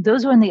 So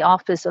those who are in the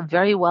office are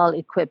very well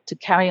equipped to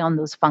carry on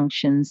those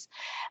functions,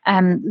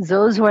 and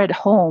those who are at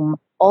home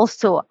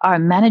also are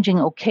managing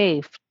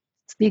okay.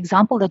 The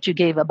example that you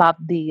gave about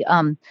the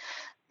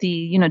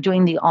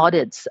doing the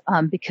audits,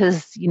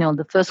 because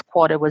the first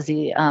quarter was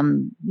the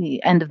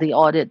end of the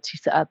audit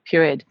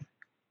period.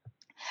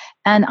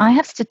 And I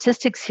have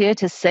statistics here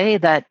to say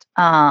that,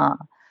 the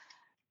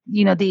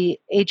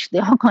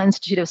Hong Kong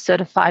Institute of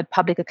Certified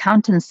Public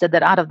Accountants said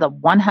that out of the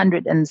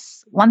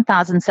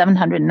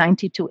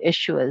 1,792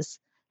 issuers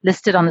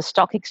listed on the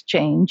stock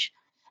exchange,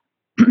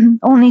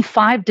 only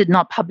 5 did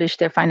not publish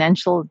their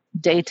financial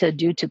data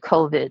due to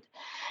COVID.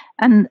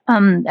 And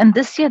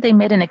this year they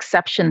made an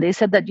exception. They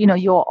said that,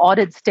 your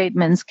audit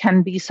statements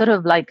can be sort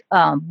of like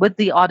with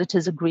the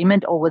auditor's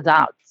agreement or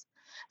without.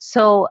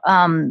 So,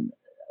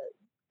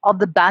 of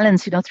the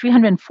balance,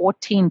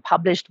 314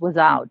 published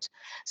without.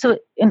 So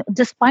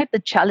despite the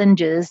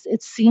challenges,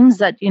 it seems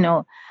that,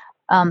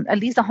 at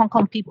least the Hong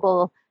Kong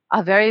people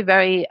are very,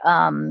 very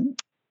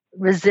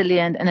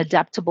resilient and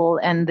adaptable.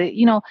 And,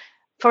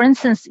 for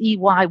instance,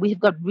 EY, we've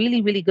got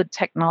really, really good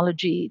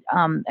technology,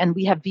 and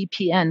we have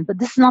VPN, but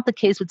this is not the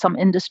case with some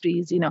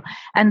industries,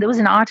 And there was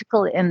an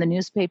article in the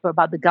newspaper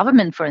about the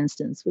government, for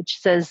instance, which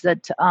says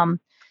that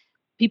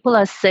people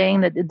are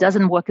saying that it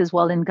doesn't work as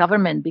well in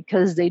government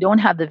because they don't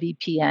have the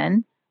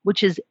VPN,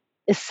 which is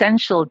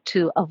essential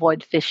to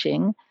avoid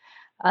phishing,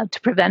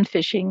 to prevent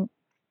phishing.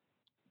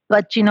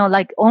 But,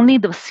 only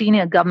the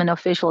senior government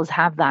officials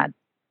have that.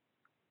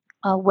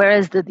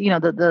 Whereas the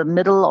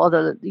middle or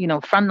the,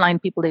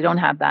 frontline people, they don't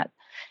have that.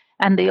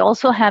 And they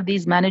also have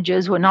these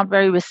managers who are not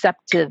very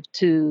receptive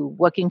to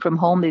working from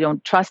home. They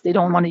don't trust, they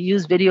don't want to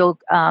use video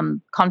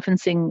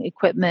conferencing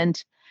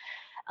equipment.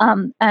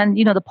 And,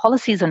 the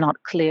policies are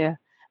not clear.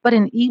 But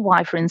in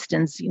EY, for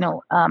instance,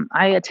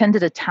 I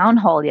attended a town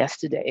hall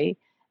yesterday,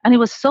 and it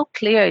was so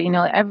clear,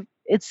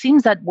 it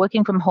seems that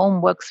working from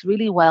home works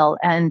really well.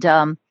 And,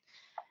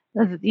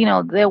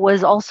 there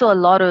was also a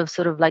lot of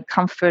sort of like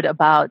comfort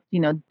about,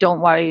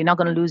 don't worry, you're not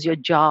going to lose your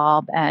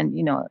job and,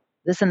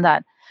 this and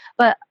that.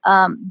 But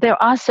there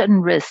are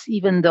certain risks,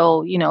 even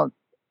though,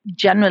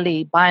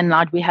 generally, by and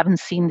large, we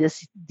haven't seen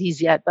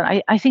these yet.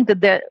 But I think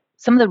that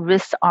some of the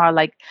risks are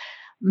like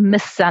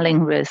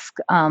mis-selling risk.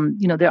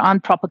 There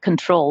aren't proper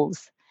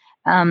controls.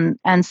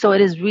 And so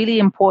it is really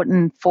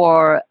important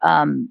for,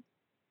 the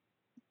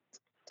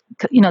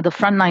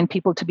frontline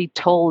people to be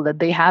told that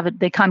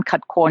they can't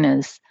cut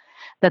corners,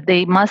 that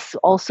they must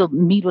also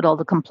meet with all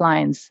the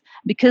compliance.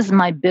 Because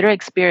my bitter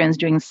experience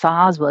during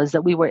SARS was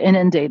that we were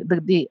inundated.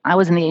 I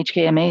was in the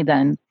HKMA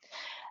then.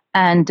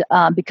 And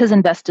because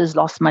investors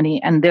lost money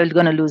and they're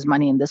going to lose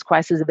money in this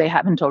crisis if they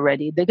haven't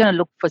already, they're going to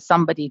look for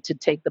somebody to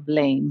take the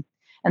blame.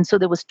 And so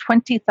there was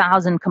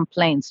 20,000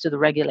 complaints to the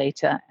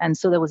regulator. And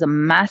so there was a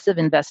massive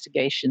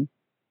investigation.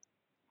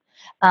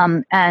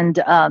 And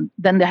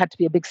then there had to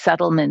be a big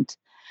settlement.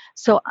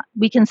 So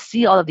we can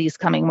see all of these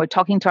coming. We're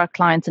talking to our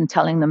clients and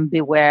telling them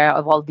beware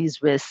of all these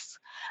risks,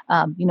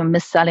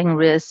 mis-selling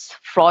risks,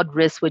 fraud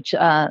risks, which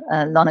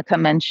Lonica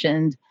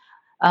mentioned,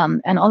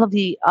 and all of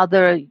the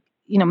other,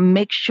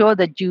 make sure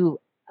that you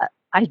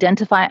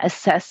identify,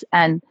 assess,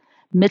 and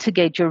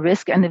mitigate your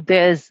risk. And if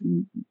there's,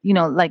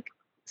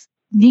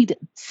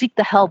 seek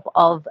the help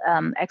of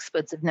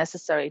experts if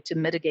necessary to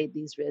mitigate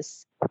these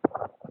risks.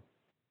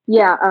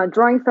 Yeah,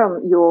 drawing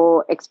from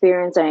your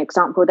experience and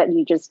example that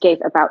you just gave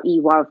about EY,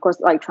 of course,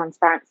 like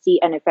transparency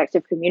and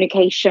effective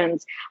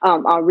communications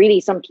are really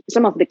some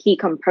of the key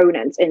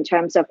components in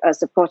terms of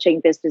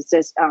supporting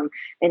businesses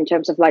in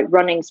terms of like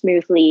running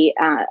smoothly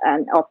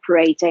and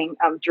operating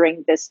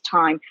during this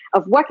time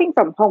of working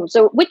from home.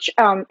 So which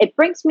it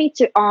brings me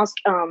to ask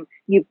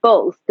you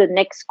both the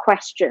next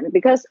question,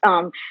 because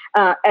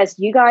as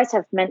you guys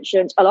have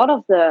mentioned, a lot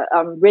of the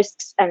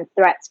risks and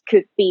threats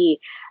could be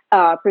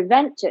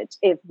prevented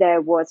if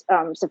there was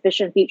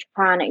sufficient future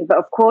planning. But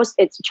of course,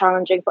 it's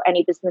challenging for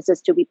any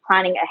businesses to be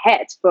planning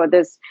ahead for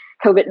this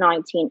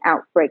COVID-19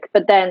 outbreak.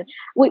 But then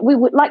we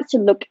would like to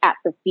look at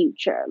the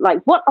future. Like,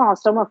 what are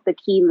some of the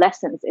key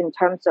lessons in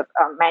terms of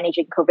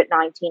managing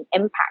COVID-19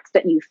 impacts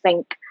that you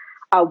think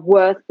are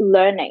worth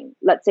learning,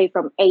 let's say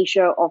from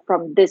Asia or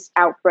from this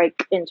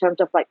outbreak in terms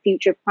of like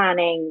future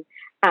planning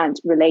and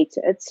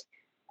related?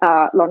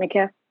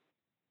 Lonica?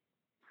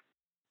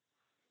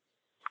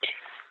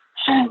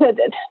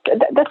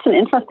 That's an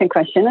interesting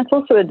question. It's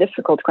also a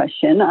difficult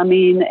question. I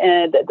mean,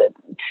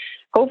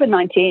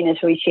 COVID-19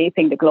 is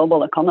reshaping the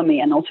global economy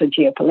and also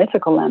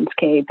geopolitical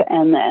landscape.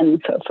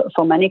 And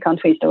for many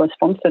countries, the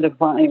response to the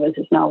virus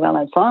is now well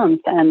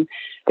advanced. And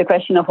the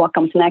question of what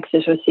comes next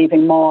is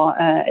receiving more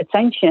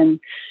attention.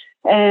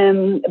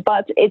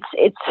 But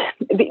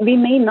we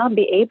may not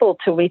be able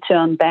to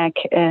return back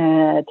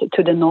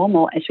to the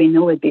normal as we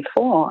knew it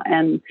before.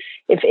 And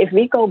if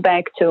we go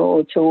back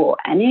to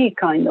any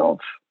kind of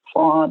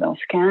fraud or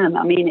scam,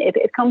 I mean,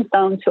 it comes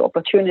down to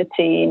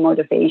opportunity,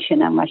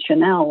 motivation, and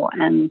rationale.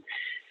 And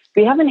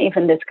we haven't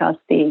even discussed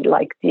the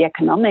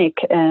economic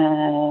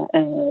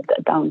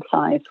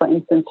downside. For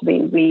instance,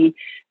 we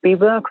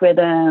work with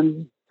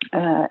a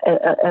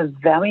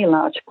very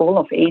large pool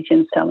of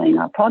agents selling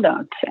our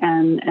products,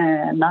 and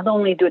not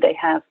only do they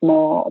have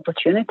more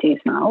opportunities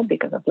now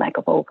because of lack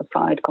of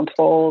oversight,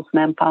 controls,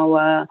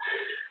 manpower,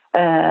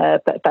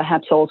 but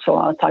perhaps also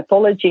our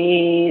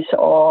typologies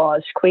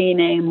or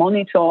screening,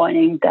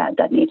 monitoring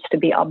that needs to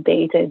be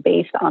updated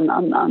based on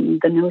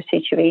the new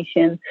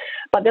situation.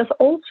 But there's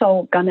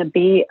also going to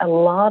be a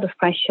lot of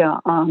pressure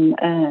on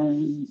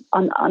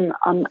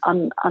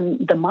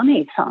the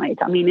money side.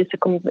 I mean, it's a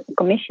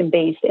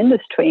commission-based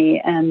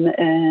industry, and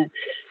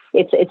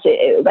it's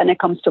when it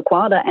comes to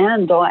quarter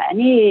end or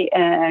any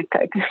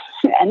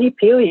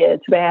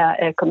period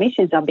where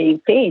commissions are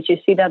being paid, you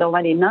see that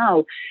already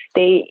now.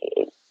 They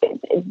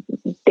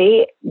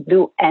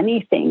do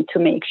anything to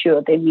make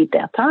sure they meet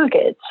their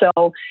targets.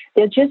 So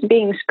they're just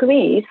being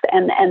squeezed,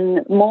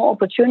 and more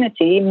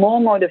opportunity,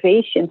 more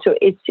motivation. So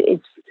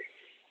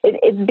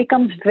it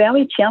becomes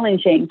very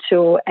challenging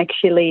to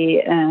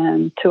actually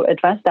to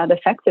address that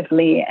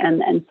effectively.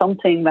 And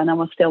something, when I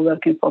was still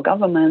working for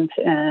government,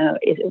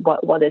 is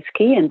what is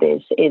key in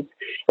this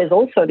is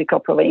also the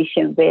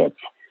cooperation with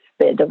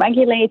the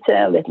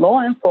regulator, with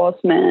law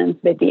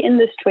enforcement, with the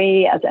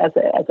industry as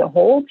a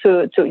whole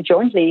to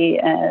jointly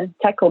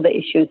tackle the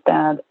issues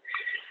that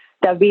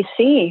we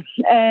see.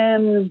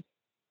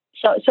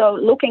 So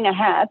looking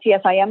ahead,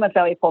 yes, I am a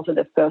very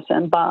positive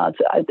person, but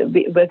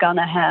we're going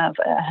to have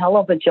a hell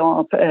of a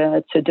job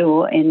to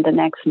do in the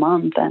next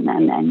month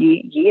and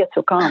year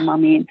to come. I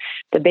mean,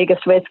 the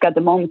biggest risk at the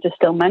moment is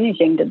still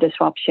managing the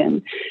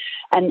disruption.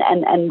 And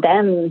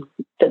then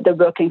the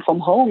working from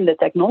home, the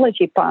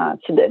technology part,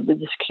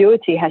 the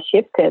security has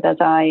shifted,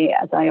 as I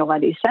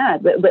already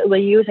said. We're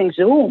using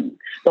Zoom.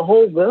 The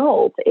whole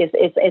world is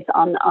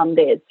on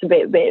this.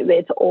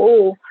 With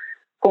all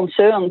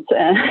concerns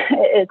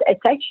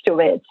attached to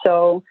it.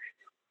 So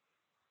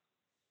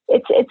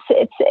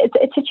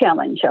it's a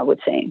challenge, I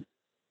would say.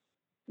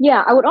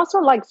 Yeah, I would also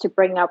like to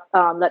bring up,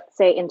 let's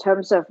say, in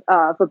terms of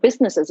for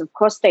businesses, of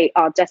course, they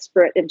are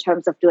desperate in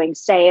terms of doing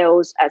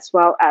sales as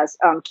well as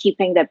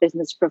keeping their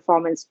business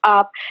performance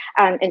up.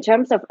 And in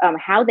terms of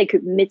how they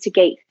could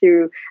mitigate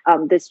through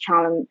this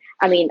challenge,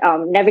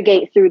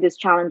 navigate through this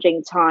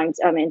challenging times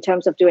in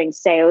terms of doing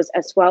sales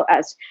as well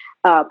as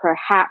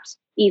perhaps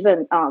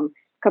even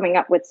coming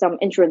up with some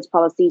insurance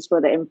policies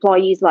for the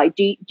employees. Like,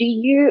 do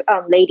you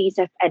ladies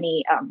have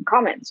any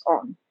comments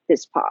on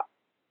this part?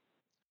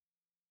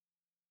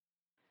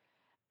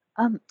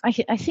 I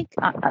think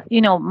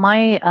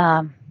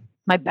my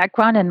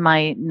background and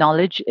my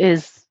knowledge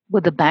is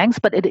with the banks,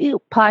 but it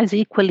applies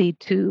equally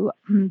to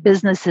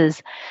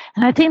businesses.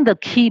 And I think the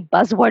key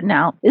buzzword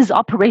now is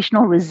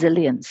operational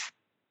resilience.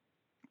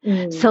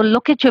 So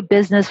look at your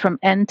business from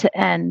end to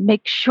end.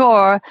 Make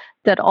sure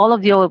that all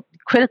of your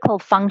critical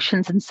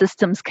functions and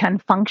systems can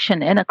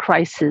function in a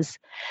crisis.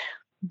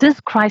 This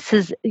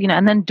crisis,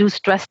 and then do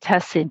stress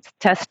testing.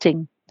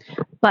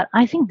 But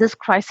I think this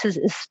crisis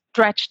is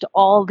stretched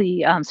all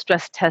the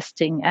stress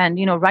testing. And,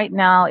 right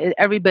now,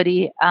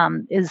 everybody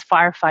is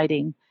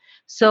firefighting.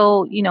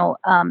 So,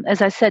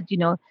 as I said,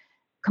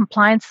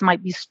 compliance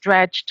might be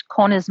stretched,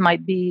 corners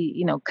might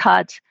be,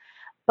 cut.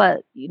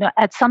 But,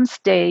 at some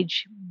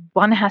stage,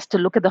 one has to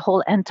look at the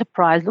whole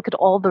enterprise, look at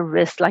all the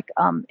risks, like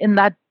in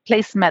that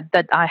placemat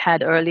that I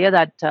had earlier,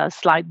 that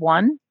slide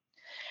 1,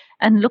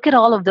 and look at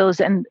all of those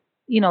and,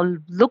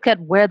 look at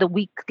where the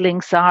weak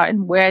links are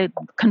and where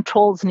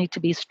controls need to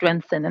be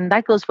strengthened. And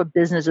that goes for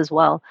business as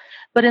well.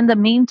 But in the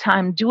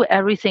meantime, do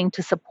everything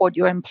to support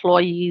your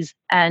employees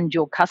and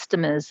your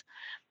customers,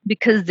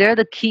 because they're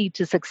the key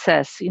to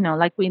success.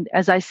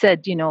 As I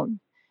said, you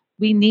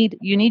need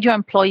your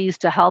employees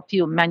to help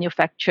you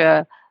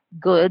manufacture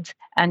goods,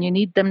 and you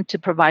need them to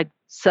provide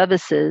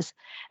services,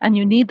 and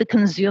you need the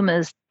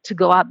consumers to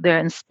go out there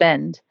and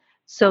spend.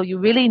 So you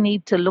really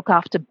need to look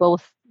after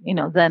both,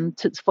 them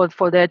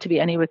for there to be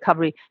any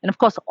recovery. And of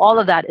course, all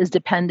of that is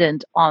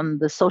dependent on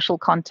the social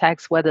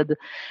context, whether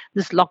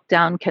this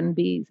lockdown can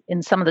be,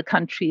 in some of the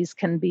countries,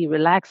 can be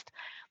relaxed.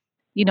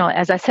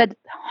 As I said,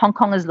 Hong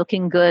Kong is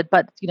looking good,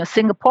 but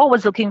Singapore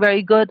was looking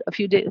very good a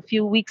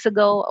few weeks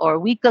ago or a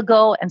week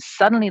ago, and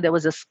suddenly there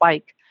was a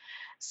spike.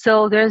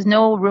 So there's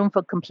no room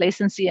for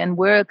complacency, and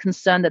we're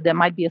concerned that there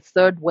might be a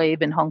third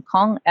wave in Hong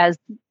Kong as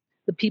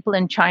the people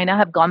in China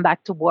have gone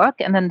back to work,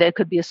 and then there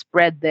could be a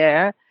spread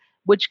there,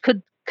 which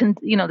could,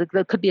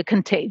 there could be a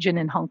contagion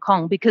in Hong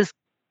Kong, because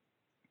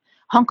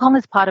Hong Kong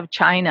is part of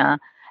China,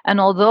 and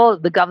although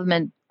the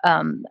government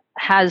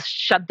has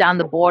shut down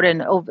the border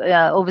and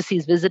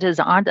overseas visitors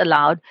aren't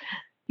allowed,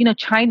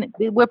 China,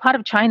 we're part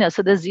of China,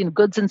 so there's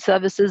goods and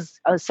services.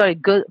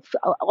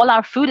 All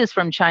our food is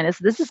from China,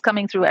 so this is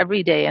coming through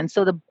every day, and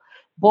so the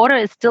border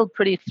is still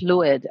pretty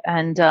fluid,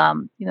 and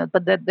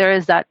but there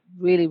is that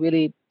really,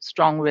 really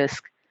strong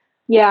risk.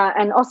 Yeah,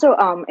 and also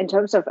in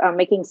terms of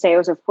making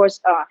sales, of course,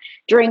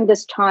 during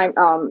this time,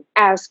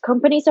 as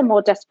companies are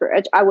more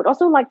desperate, I would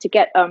also like to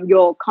get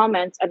your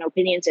comments and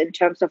opinions in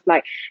terms of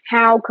like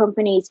how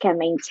companies can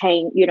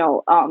maintain,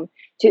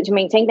 to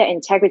maintain their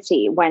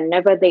integrity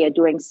whenever they are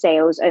doing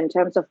sales in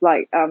terms of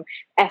like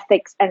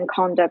ethics and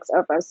conducts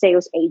of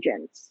sales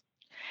agents.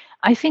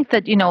 I think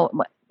that,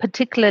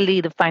 particularly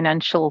the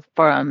financial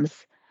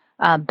firms,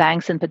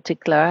 banks in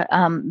particular,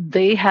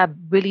 they have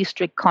really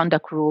strict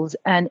conduct rules,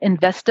 and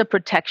investor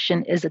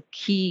protection is a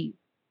key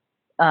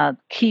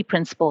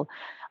principle.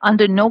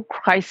 Under no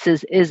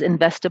crisis is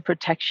investor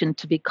protection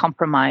to be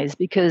compromised,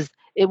 because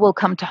it will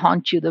come to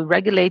haunt you. The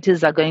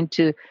regulators are going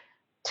to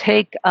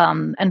take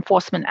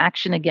enforcement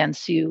action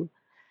against you,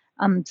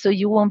 so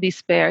you won't be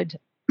spared.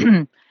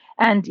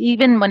 And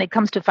even when it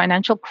comes to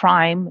financial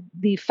crime,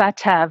 the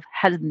FATF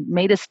has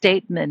made a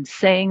statement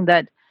saying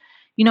that,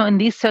 in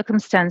these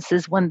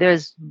circumstances, when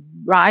there's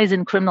rise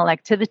in criminal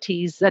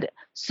activities, that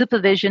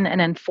supervision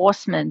and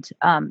enforcement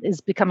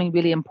is becoming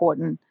really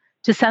important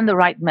to send the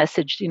right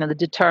message, the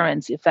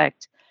deterrence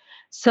effect.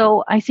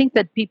 So I think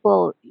that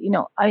people,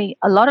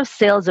 a lot of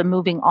sales are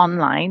moving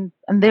online,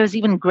 and there's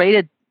even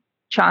greater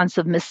chance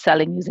of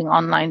mis-selling using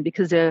online,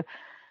 because there are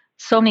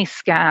so many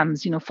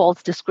scams,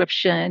 false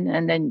description,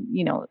 and then,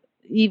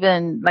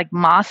 even like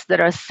masks that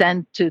are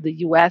sent to the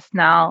US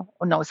now,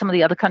 or no, some of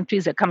the other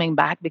countries are coming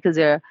back because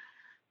they're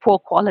poor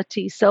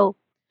quality. So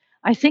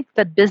I think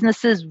that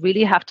businesses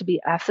really have to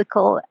be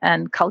ethical,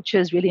 and culture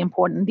is really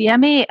important. The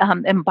MA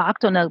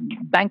embarked on a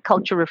bank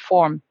culture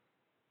reform.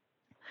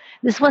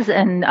 This was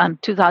in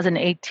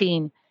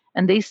 2018,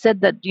 and they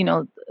said that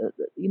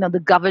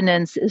the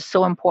governance is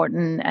so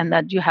important, and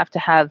that you have to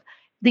have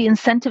the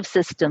incentive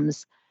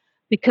systems,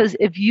 because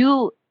if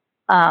you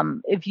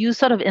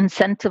sort of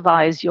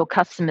incentivize your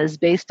customers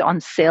based on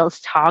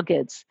sales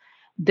targets,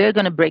 they're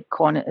going to break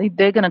corner.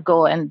 They're going to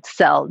go and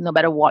sell no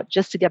matter what,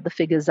 just to get the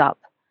figures up.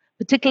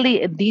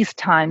 Particularly in these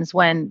times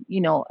when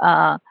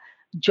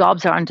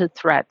jobs are under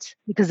threat,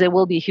 because there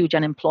will be huge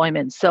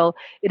unemployment. So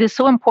it is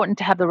so important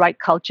to have the right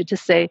culture to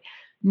say,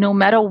 no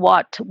matter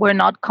what, we're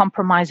not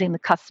compromising the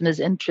customer's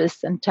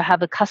interests, and to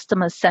have a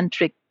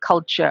customer-centric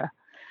culture.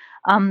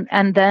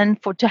 And then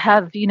to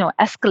have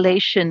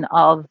escalation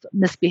of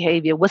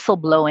misbehavior,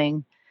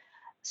 whistleblowing.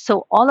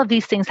 So all of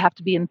these things have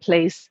to be in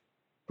place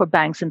for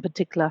banks in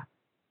particular,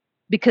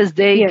 because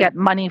they get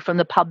money from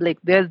the public.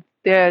 They're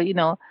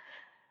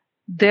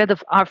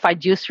our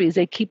fiduciaries.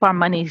 They keep our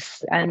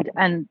monies,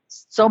 and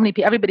so many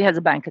people. Everybody has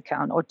a bank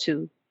account or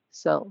two.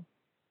 So,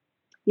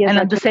 yes,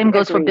 and the same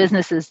goes for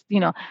businesses.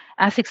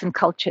 Ethics and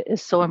culture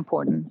is so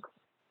important.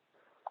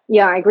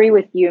 Yeah, I agree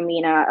with you,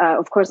 Mina.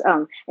 Of course,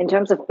 in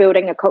terms of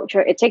building a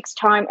culture, it takes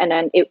time, and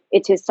then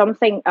it is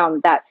something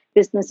that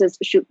businesses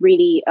should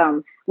really,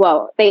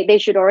 they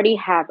should already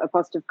have a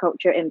positive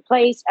culture in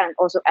place, and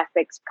also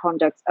ethics,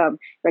 conduct,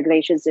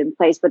 regulations in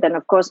place. But then,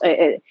 of course,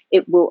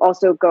 it will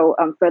also go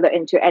further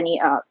into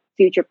any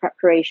future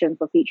preparation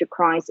for future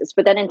crises.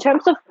 But then, in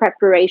terms of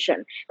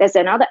preparation, there's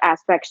another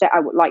aspect that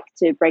I would like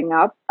to bring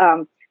up,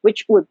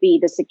 which would be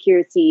the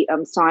security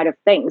side of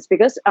things,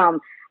 because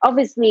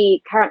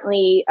obviously,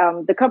 currently,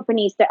 the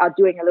companies that are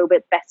doing a little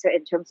bit better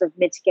in terms of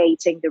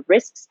mitigating the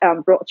risks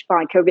brought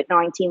by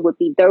COVID-19 would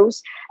be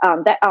those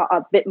that are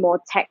a bit more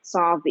tech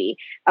savvy,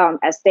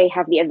 as they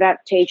have the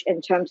advantage in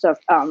terms of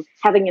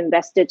having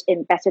invested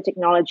in better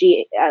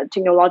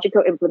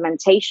technological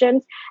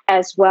implementations,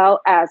 as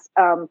well as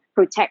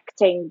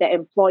protecting the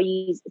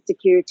employees'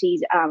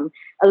 securities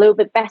a little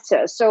bit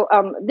better. So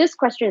this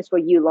question is for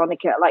you,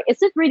 Lonica. Like,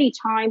 is it really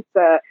time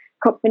for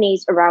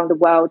companies around the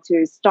world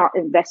to start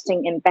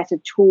investing in better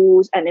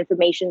tools and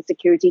information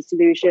security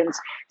solutions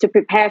to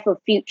prepare for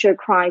future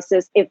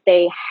crises if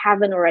they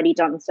haven't already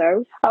done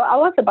so? I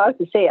was about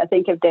to say, I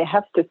think if they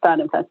have to start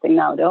investing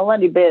now, they're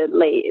already a bit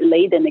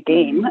late in the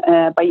game.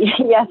 But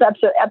yes,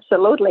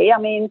 absolutely. I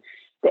mean,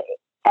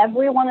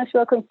 everyone is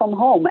working from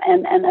home.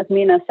 And as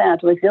Mina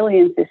said,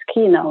 resilience is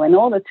key now. In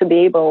order to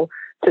be able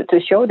to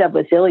show that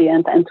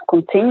resilience and to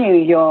continue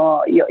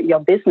your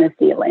business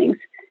dealings,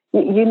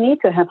 you need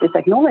to have the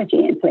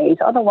technology in place.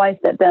 Otherwise,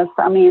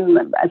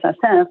 as I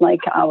said,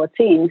 like our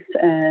teams,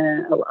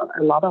 a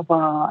lot of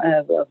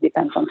our work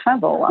depends on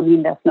travel. I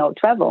mean, there's no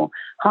travel.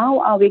 How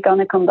are we going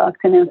to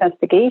conduct an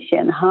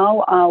investigation?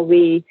 How are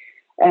we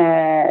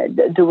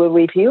do a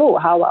review?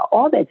 How are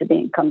audits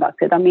being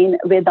conducted? I mean,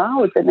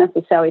 without the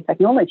necessary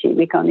technology,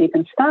 we can't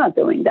even start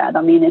doing that.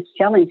 I mean, it's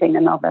challenging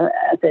enough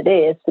as it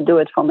is to do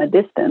it from a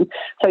distance.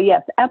 So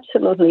yes,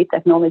 absolutely,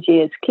 technology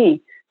is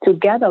key,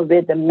 together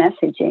with the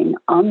messaging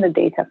on the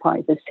data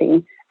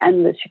privacy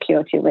and the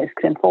security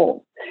risks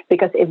involved.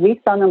 Because if we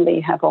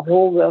suddenly have a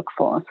whole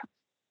workforce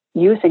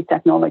using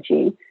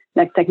technology,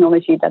 like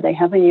technology that they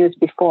haven't used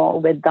before,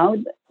 without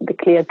the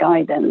clear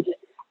guidance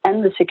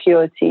and the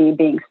security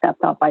being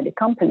stepped up by the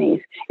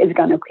companies, it's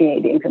going to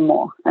create even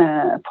more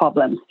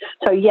problems.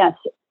 So yes,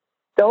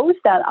 those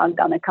that are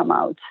going to come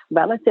out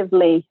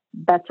relatively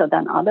better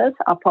than others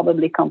are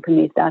probably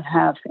companies that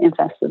have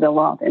invested a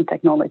lot in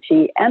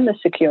technology and the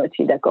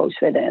security that goes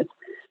with it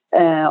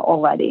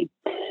already.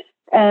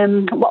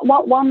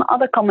 One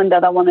other comment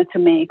that I wanted to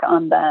make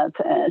on that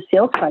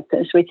sales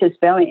practice, which is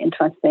very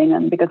interesting,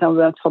 and because I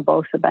worked for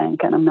both the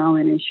bank and I'm now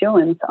in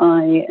insurance,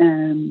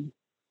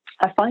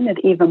 I find it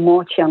even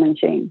more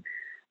challenging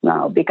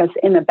now, because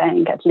in a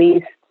bank, at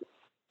least,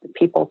 the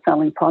people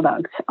selling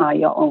products are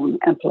your own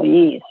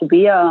employees.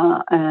 We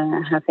are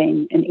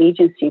having an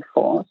agency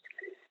force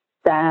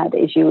that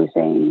is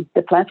using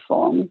the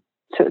platform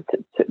to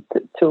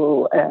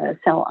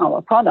sell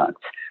our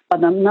products,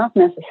 but I'm not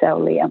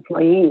necessarily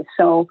employees.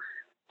 So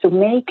to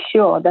make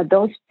sure that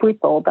those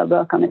people that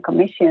work on a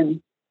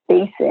commission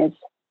basis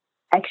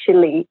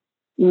actually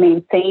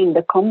maintain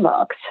the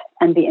conduct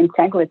and the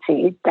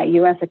integrity that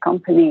you as a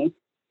company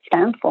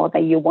stand for,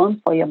 that you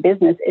want for your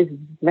business, is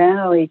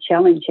very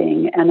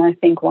challenging. And I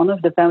think one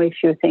of the very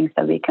few things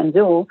that we can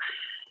do,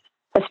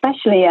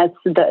 especially as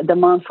the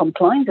demand from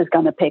clients is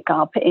going to pick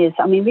up, is,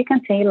 we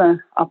can tailor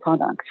our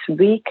products.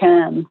 We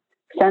can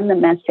send a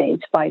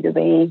message by the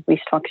way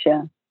we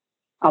structure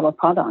our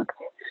products,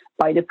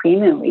 by the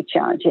premium we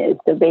charge,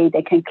 the way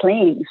they can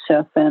claim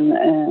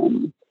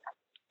certain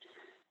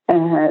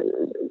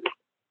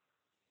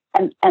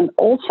and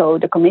also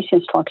the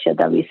commission structure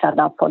that we set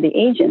up for the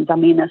agents.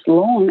 As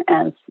long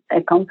as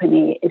a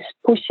company is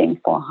pushing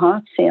for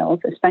hard sales,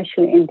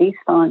 especially in these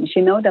times,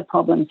 the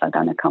problems are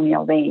going to come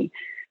your way.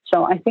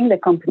 So I think the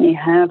company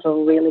has a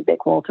really big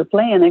role to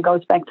play. And it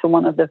goes back to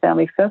one of the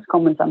very first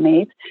comments I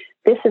made.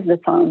 This is the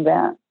time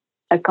where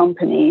a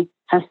company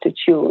has to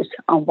choose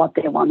on what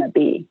they want to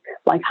be.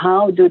 Like,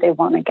 how do they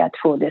want to get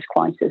through this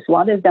crisis?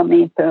 What is their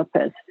main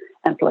purpose?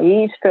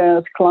 Employees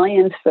first,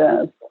 clients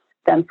first,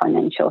 then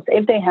financials.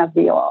 If they have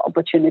the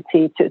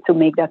opportunity to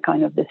make that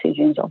kind of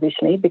decisions,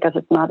 obviously, because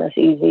it's not as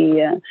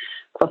easy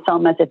for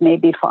some as it may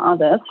be for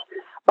others.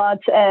 But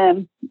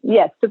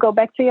yes, to go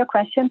back to your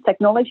question,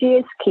 technology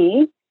is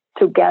key,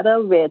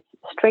 together with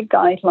strict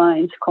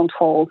guidelines,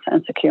 controls,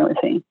 and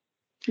security.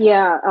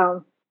 Yeah.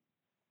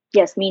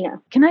 Yes,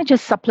 Mina. Can I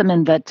just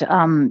supplement that? The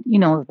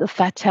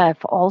FATF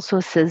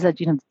also says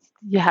that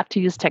you have to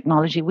use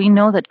technology. We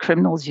know that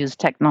criminals use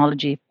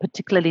technology,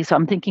 particularly. So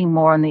I'm thinking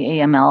more on the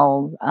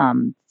AML,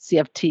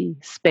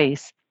 CFT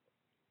space.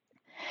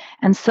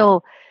 And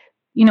so,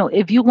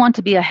 if you want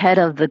to be ahead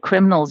of the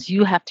criminals,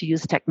 you have to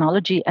use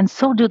technology, and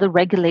so do the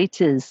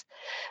regulators.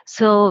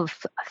 So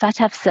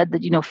FATF said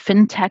that,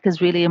 fintech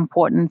is really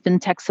important,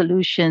 fintech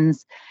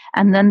solutions.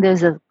 And then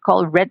there's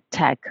called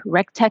RegTech.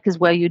 RegTech is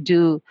where you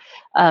do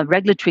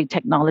regulatory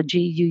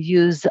technology. You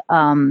use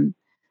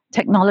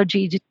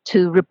technology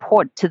to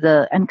report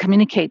and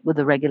communicate with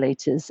the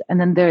regulators. And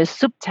then there is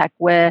SupTech,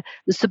 where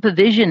the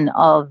supervision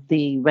of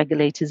the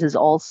regulators is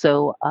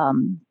also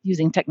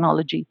using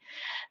technology.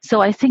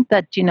 So I think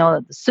that,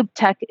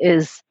 SupTech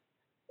is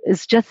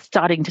just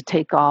starting to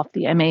take off.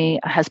 The MA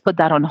has put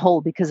that on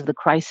hold because of the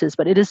crisis,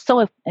 but it is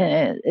so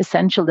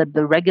essential that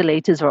the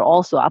regulators are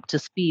also up to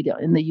speed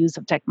in the use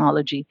of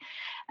technology.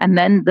 And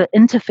then the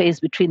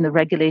interface between the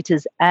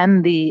regulators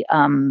and the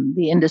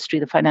industry,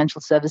 the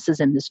financial services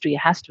industry,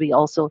 has to be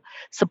also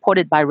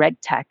supported by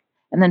RegTech.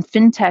 And then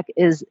FinTech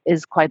is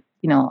quite,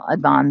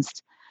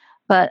 advanced.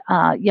 But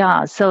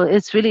so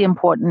it's really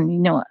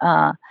important,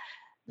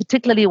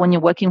 particularly when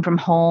you're working from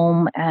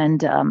home,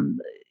 and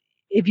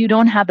if you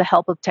don't have the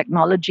help of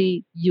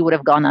technology, you would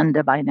have gone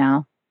under by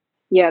now.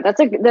 Yeah, that's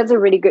a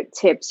really good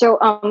tip. So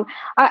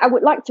I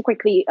would like to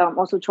quickly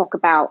also talk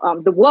about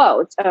the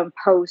world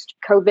post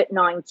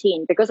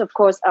COVID-19, because of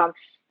course,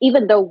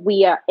 even though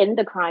we are in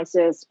the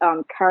crisis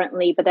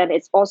currently, but then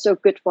it's also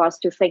good for us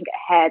to think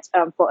ahead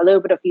for a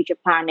little bit of future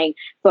planning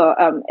for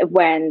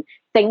when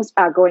things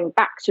are going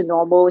back to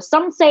normal.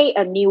 Some say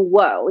a new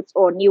world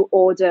or new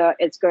order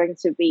is going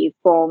to be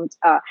formed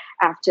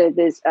after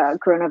this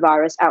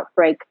coronavirus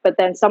outbreak. But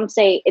then some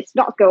say it's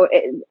not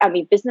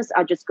business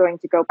are just going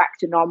to go back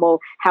to normal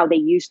how they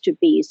used to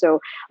be. So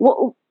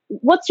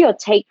what's your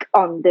take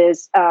on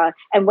this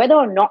and whether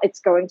or not it's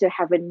going to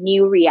have a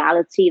new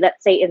reality,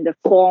 let's say in the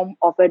form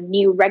of a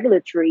new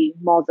regulatory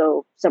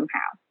model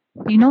somehow?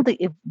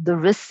 The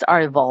risks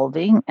are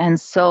evolving. And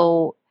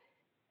so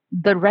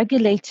the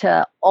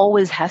regulator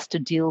always has to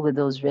deal with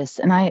those risks.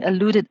 And I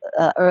alluded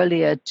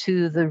earlier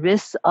to the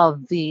risks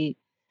of the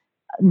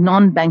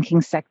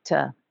non-banking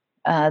sector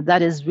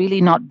that is really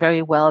not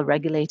very well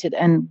regulated.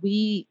 And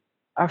we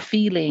are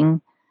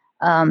feeling,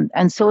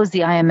 and so is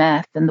the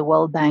IMF and the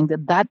World Bank,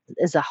 that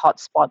is a hot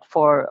spot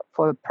for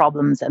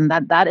problems, and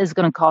that is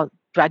going to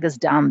drag us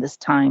down this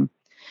time.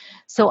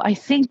 So I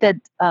think that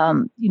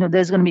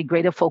there's going to be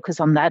greater focus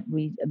on that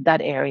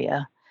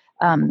area.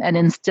 And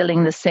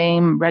instilling the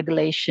same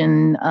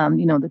regulation,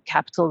 the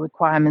capital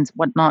requirements,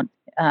 whatnot,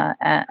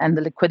 and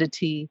the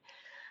liquidity,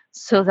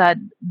 so that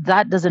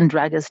doesn't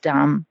drag us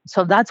down.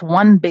 So that's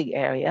one big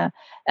area.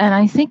 And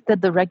I think that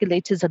the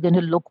regulators are going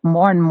to look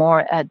more and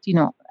more at,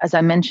 as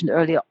I mentioned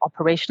earlier,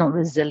 operational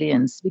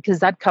resilience, because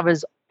that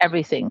covers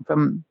everything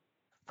from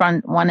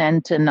front one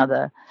end to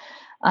another.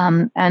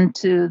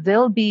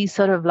 They'll be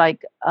sort of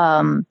like,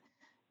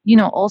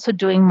 also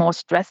doing more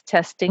stress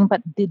testing,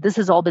 but this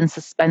has all been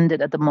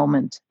suspended at the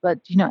moment. But,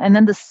 and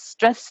then the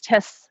stress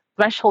test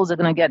thresholds are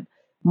going to get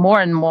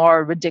more and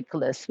more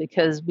ridiculous,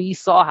 because we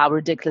saw how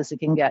ridiculous it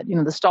can get.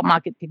 The stock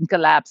market can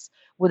collapse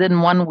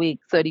within 1 week,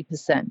 30%.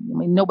 I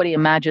mean, nobody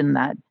imagined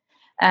that.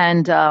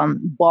 And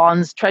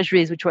bonds,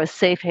 treasuries, which were a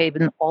safe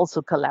haven,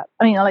 also collapsed.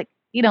 I mean, it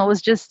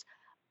was just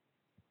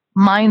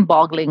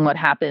mind-boggling what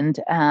happened,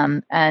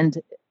 and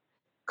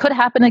could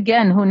happen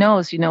again. Who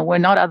knows? We're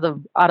not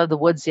out of the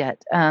woods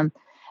yet. And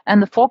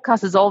the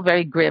forecast is all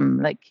very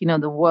grim.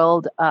 The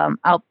world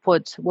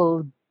output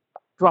will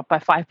drop by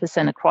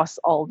 5% across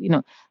all.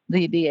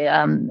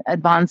 The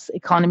advanced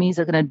economies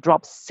are going to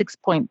drop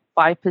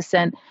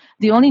 6.5%.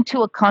 The only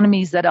two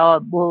economies that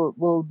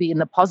will be in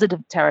the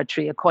positive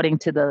territory, according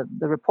to the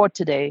report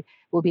today,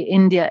 will be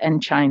India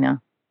and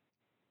China.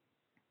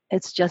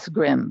 It's just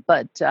grim,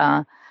 but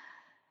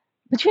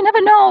you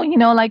never know.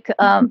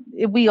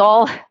 If we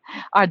all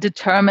are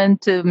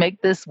determined to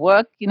make this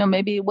work,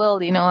 maybe it will.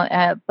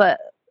 But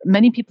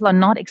many people are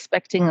not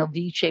expecting a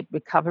V-shaped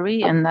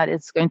recovery, and that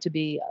it's going to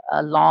be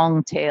a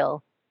long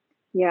tail.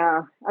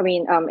 Yeah, I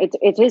mean,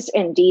 it is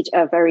indeed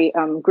a very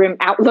grim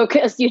outlook,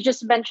 as you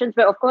just mentioned.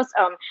 But of course,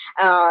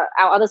 our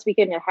other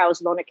speaker in the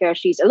house, Lonica,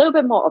 she's a little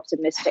bit more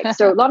optimistic.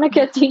 So,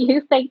 Lonica, do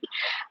you think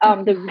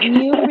the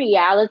new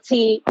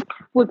reality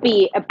would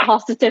be a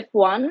positive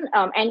one?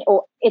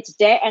 Or is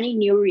there any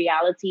new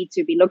reality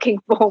to be looking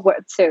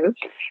forward to?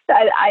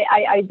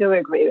 I do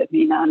agree with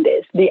Nina on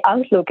this. The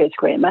outlook is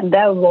grim, and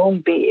there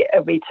won't be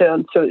a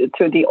return to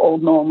the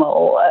old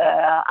normal.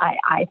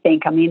 I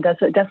think. I mean,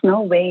 there's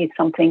no way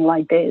something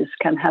like this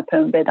can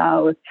happen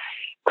without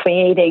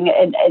creating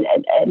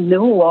a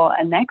new or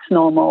a next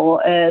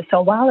normal.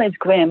 So while it's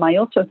grim, I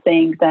also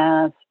think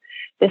that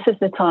this is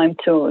the time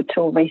to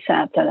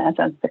reset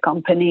as the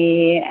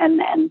company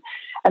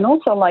and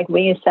also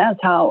reassess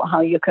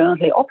how you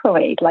currently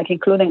operate,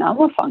 including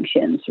our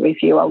functions,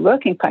 review our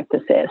working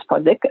practices,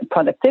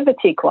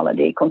 productivity,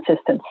 quality,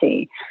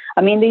 consistency.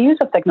 I mean, the use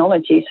of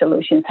technology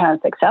solutions has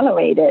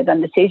accelerated,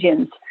 and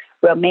decisions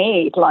were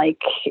made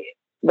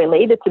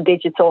related to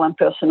digital and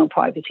personal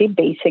privacy,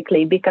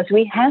 basically because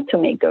we had to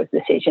make those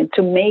decisions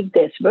to make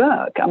this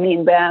work. I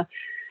mean,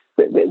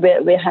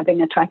 we're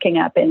having a tracking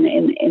app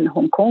in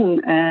Hong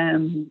Kong,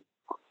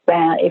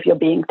 where if you're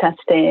being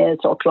tested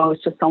or close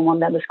to someone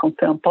that is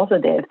confirmed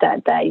positive,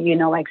 that you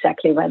know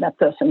exactly where that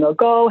person will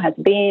go, has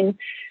been.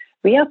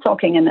 We are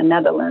talking in the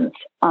Netherlands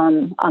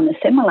on a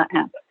similar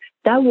app.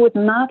 That would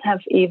not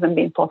have even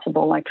been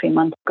possible 3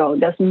 months ago.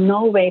 There's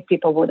no way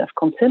people would have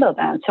considered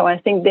that. So I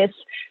think this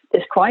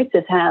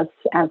crisis has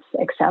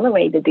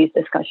accelerated these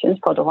discussions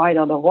for the right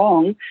or the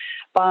wrong.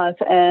 But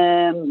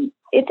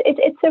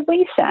it's a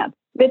reset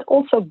with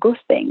also good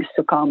things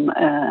to come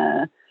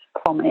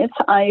from it.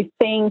 I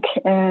think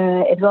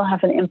it will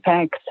have an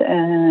impact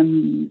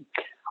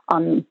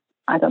on,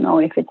 I don't know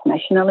if it's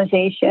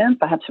nationalization,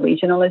 perhaps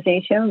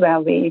regionalization, where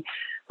we're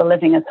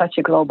living in such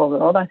a global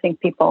world. I think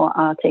people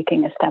are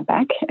taking a step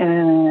back,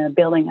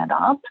 building it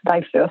up,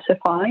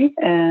 diversify.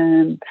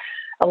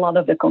 A lot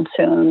of the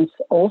concerns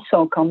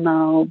also come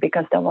now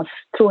because there was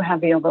too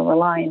heavy of a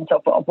reliance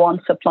of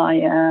one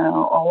supplier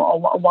or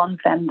one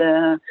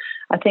vendor.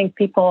 I think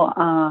people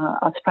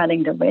are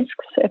spreading the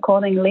risks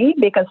accordingly,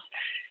 because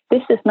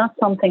this is not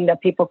something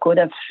that people could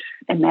have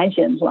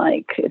imagined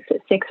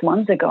 6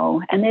 months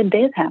ago, and it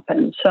did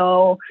happen.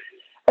 So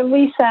a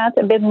reset,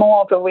 a bit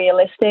more of a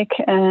realistic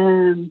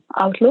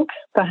outlook,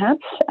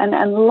 perhaps, and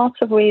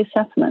lots of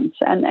reassessments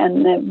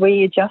and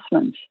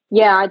readjustments.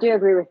 Yeah, I do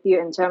agree with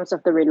you in terms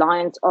of the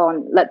reliance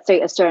on, let's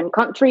say, a certain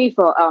country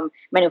for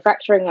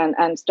manufacturing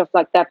and stuff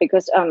like that.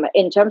 Because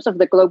in terms of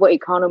the global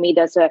economy,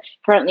 there's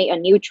currently a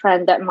new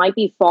trend that might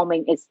be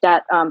forming, is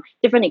that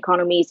different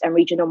economies and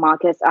regional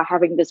markets are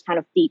having this kind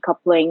of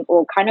decoupling,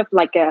 or kind of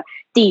like a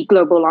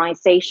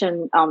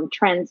deglobalization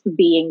trend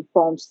being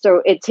formed.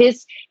 So it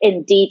is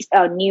indeed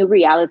a new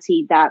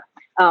reality that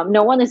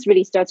no one is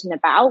really certain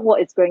about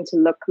what it's going to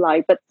look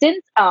like. But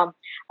since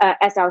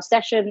as our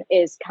session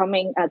is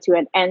coming to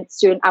an end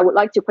soon, I would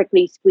like to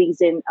quickly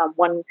squeeze in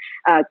one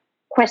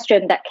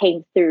question that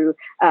came through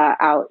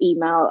our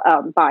email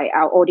by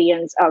our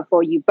audience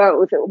for you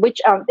both, which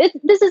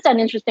this is an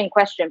interesting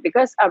question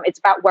because it's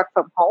about work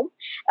from home.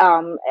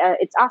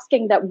 It's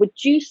asking that,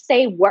 would you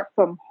say work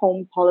from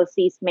home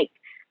policies make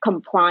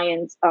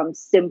compliance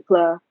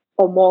simpler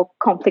or more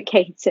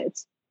complicated?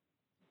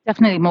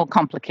 Definitely more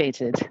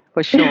complicated,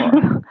 for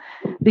sure,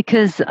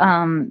 because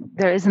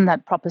there isn't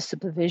that proper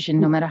supervision,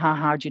 no matter how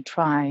hard you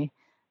try.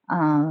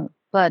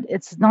 But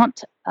it's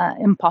not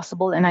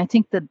impossible, and I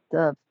think that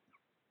the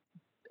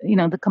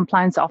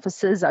compliance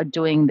officers are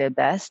doing their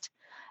best,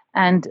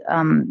 and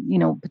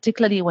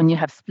particularly when you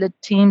have split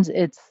teams,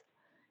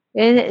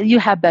 you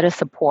have better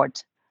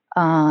support,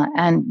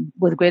 and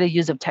with greater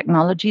use of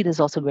technology, there's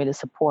also greater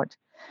support.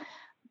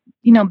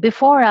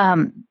 Before.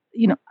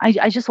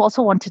 I just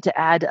also wanted to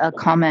add a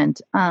comment.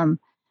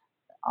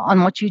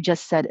 on what you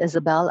just said,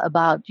 Isabel,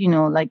 about,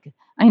 like,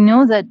 I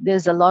know that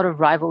there's a lot of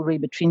rivalry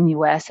between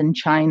US and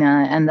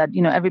China, and that,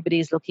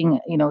 everybody's looking,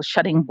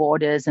 shutting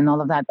borders and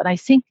all of that. But I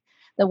think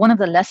that one of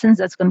the lessons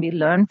that's going to be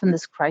learned from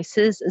this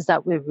crisis is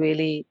that we're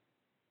really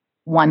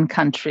one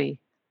country.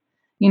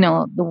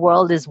 The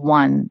world is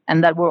one,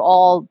 and that we're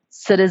all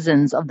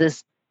citizens of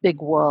this big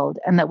world,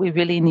 and that we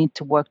really need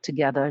to work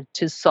together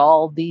to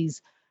solve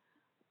these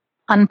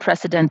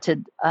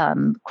unprecedented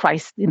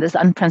this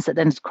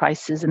unprecedented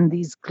crisis and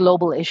these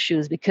global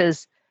issues,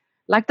 because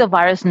like the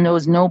virus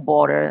knows no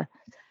border,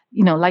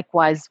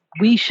 likewise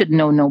we should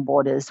know no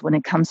borders when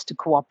it comes to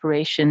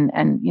cooperation.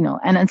 And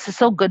and it's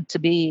so good to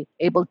be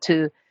able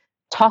to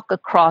talk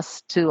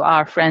across to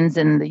our friends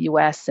in the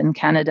US and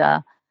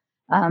Canada,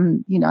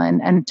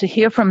 and to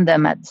hear from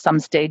them at some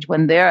stage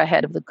when they're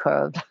ahead of the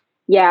curve.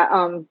 Yeah,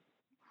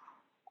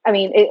 I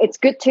mean, it's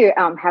good to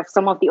have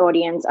some of the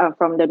audience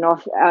from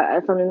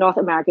North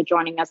America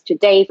joining us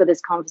today for this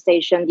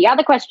conversation. The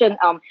other question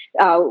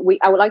I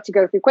would like to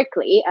go through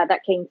quickly that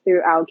came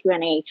through our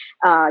Q&A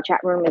chat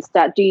room is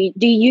that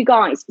do you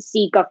guys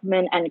see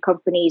government and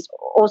companies,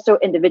 also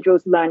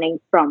individuals,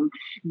 learning from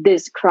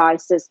this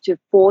crisis to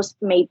force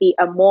maybe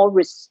a more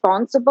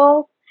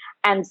responsible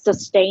and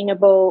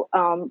sustainable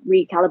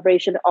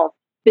recalibration of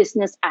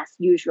business as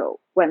usual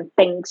when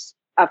things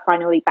are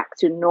finally back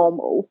to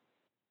normal?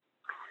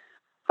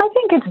 I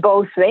think it's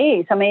both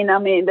ways. I mean,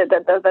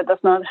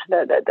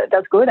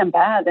 that's good and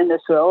bad in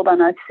this world,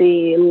 and I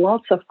see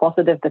lots of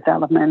positive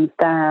developments.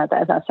 That,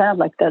 as I said,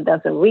 like that,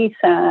 there's a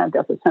reset,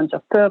 there's a sense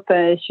of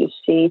purpose. You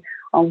see,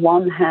 on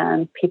one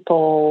hand,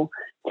 people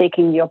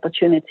taking the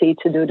opportunity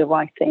to do the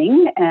right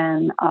thing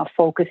and are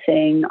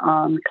focusing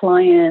on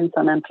clients,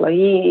 on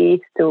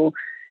employees, to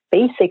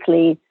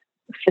basically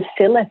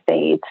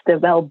facilitate the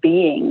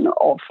well-being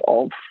of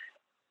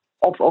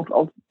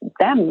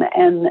them,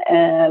 and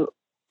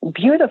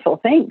beautiful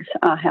things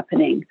are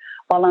happening.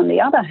 While on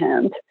the other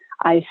hand,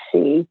 I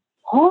see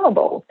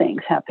horrible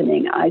things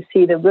happening. I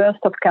see the worst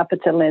of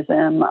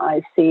capitalism.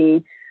 I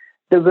see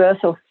the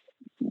worst of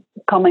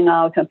coming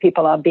out and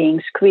people are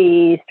being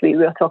squeezed. We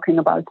were talking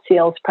about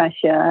sales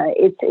pressure.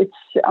 It's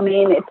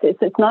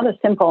not a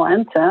simple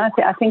answer.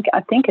 I think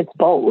it's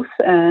both.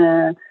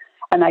 And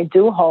I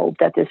do hope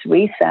that this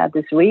reset,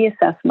 this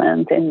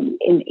reassessment in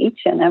each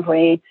and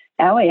every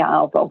area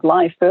of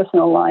life,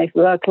 personal life,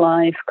 work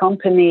life,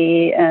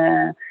 company,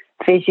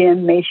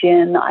 vision,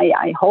 mission,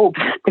 I hope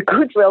the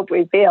good will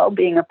prevail,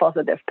 being a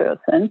positive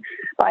person.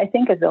 But I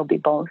think it will be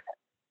both.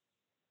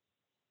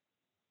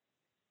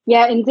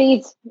 Yeah,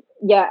 indeed.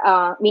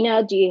 Yeah,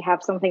 Mina, do you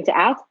have something to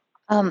add?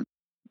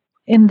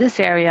 In this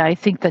area, I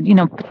think that,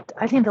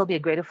 I think there'll be a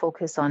greater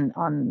focus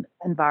on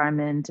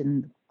environment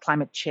and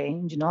climate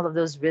change and all of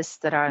those risks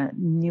that are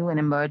new and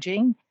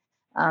emerging.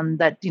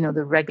 That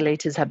the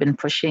regulators have been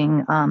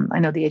pushing. I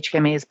know the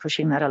HKMA is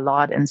pushing that a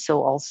lot, and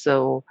so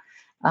also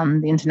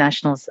the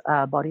international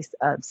bodies,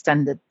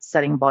 standard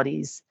setting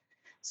bodies.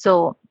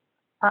 So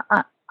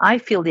I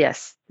feel,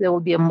 yes, there will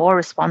be a more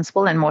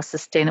responsible and more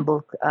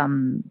sustainable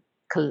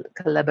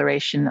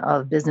collaboration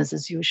of business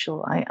as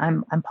usual.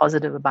 I'm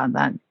positive about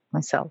that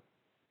myself.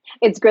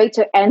 It's great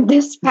to end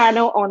this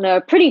panel on a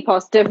pretty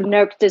positive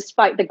note,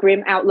 despite the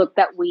grim outlook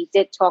that we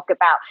did talk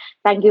about.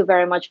 Thank you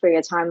very much for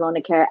your time,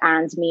 Lonneke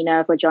and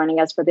Mina, for joining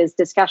us for this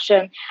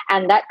discussion.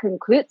 And that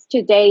concludes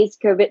today's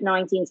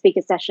COVID-19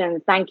 speaker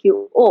session. Thank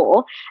you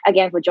all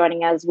again for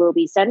joining us. We'll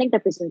be sending the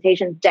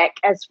presentation deck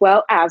as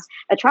well as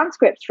a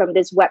transcript from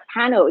this web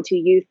panel to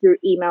you through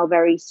email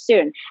very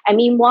soon. And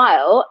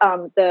meanwhile,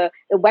 the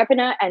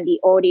webinar and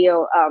the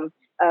audio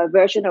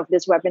version of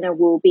this webinar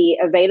will be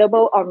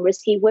available on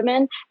Risky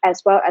Women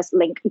as well as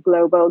Link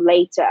Global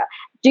later.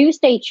 Do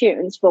stay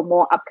tuned for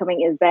more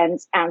upcoming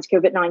events and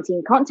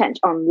COVID-19 content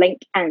on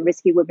Link and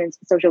Risky Women's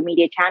social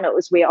media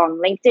channels. We're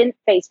on LinkedIn,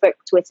 Facebook,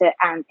 Twitter,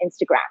 and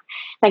Instagram.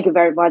 Thank you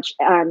very much,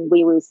 and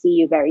we will see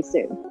you very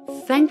soon.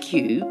 Thank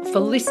you for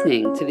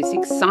listening to this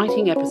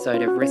exciting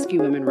episode of Risky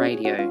Women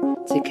Radio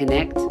to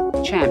connect,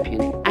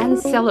 champion, and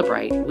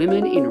celebrate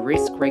women in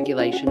risk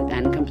regulation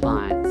and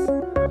compliance.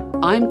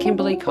 I'm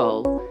Kimberly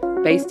Cole,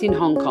 based in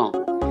Hong Kong.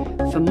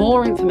 For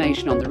more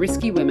information on the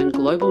Risky Women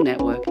Global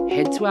Network,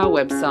 head to our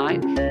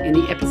website in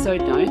the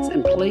episode notes,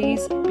 and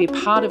please be a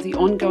part of the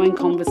ongoing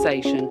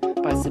conversation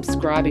by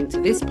subscribing to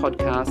this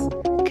podcast,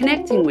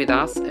 connecting with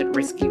us at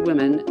Risky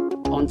Women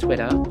on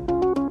Twitter,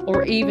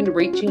 or even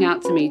reaching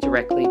out to me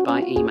directly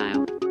by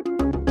email.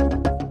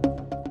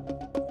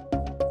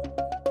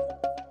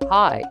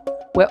 Hi.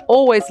 We're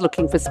always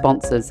looking for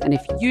sponsors, and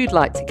if you'd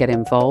like to get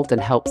involved and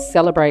help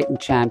celebrate and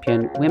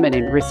champion women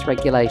in risk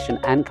regulation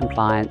and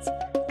compliance,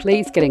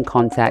 please get in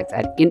contact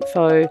at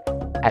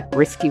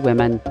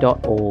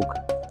info@riskywomen.org.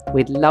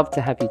 We'd love to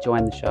have you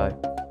join the show.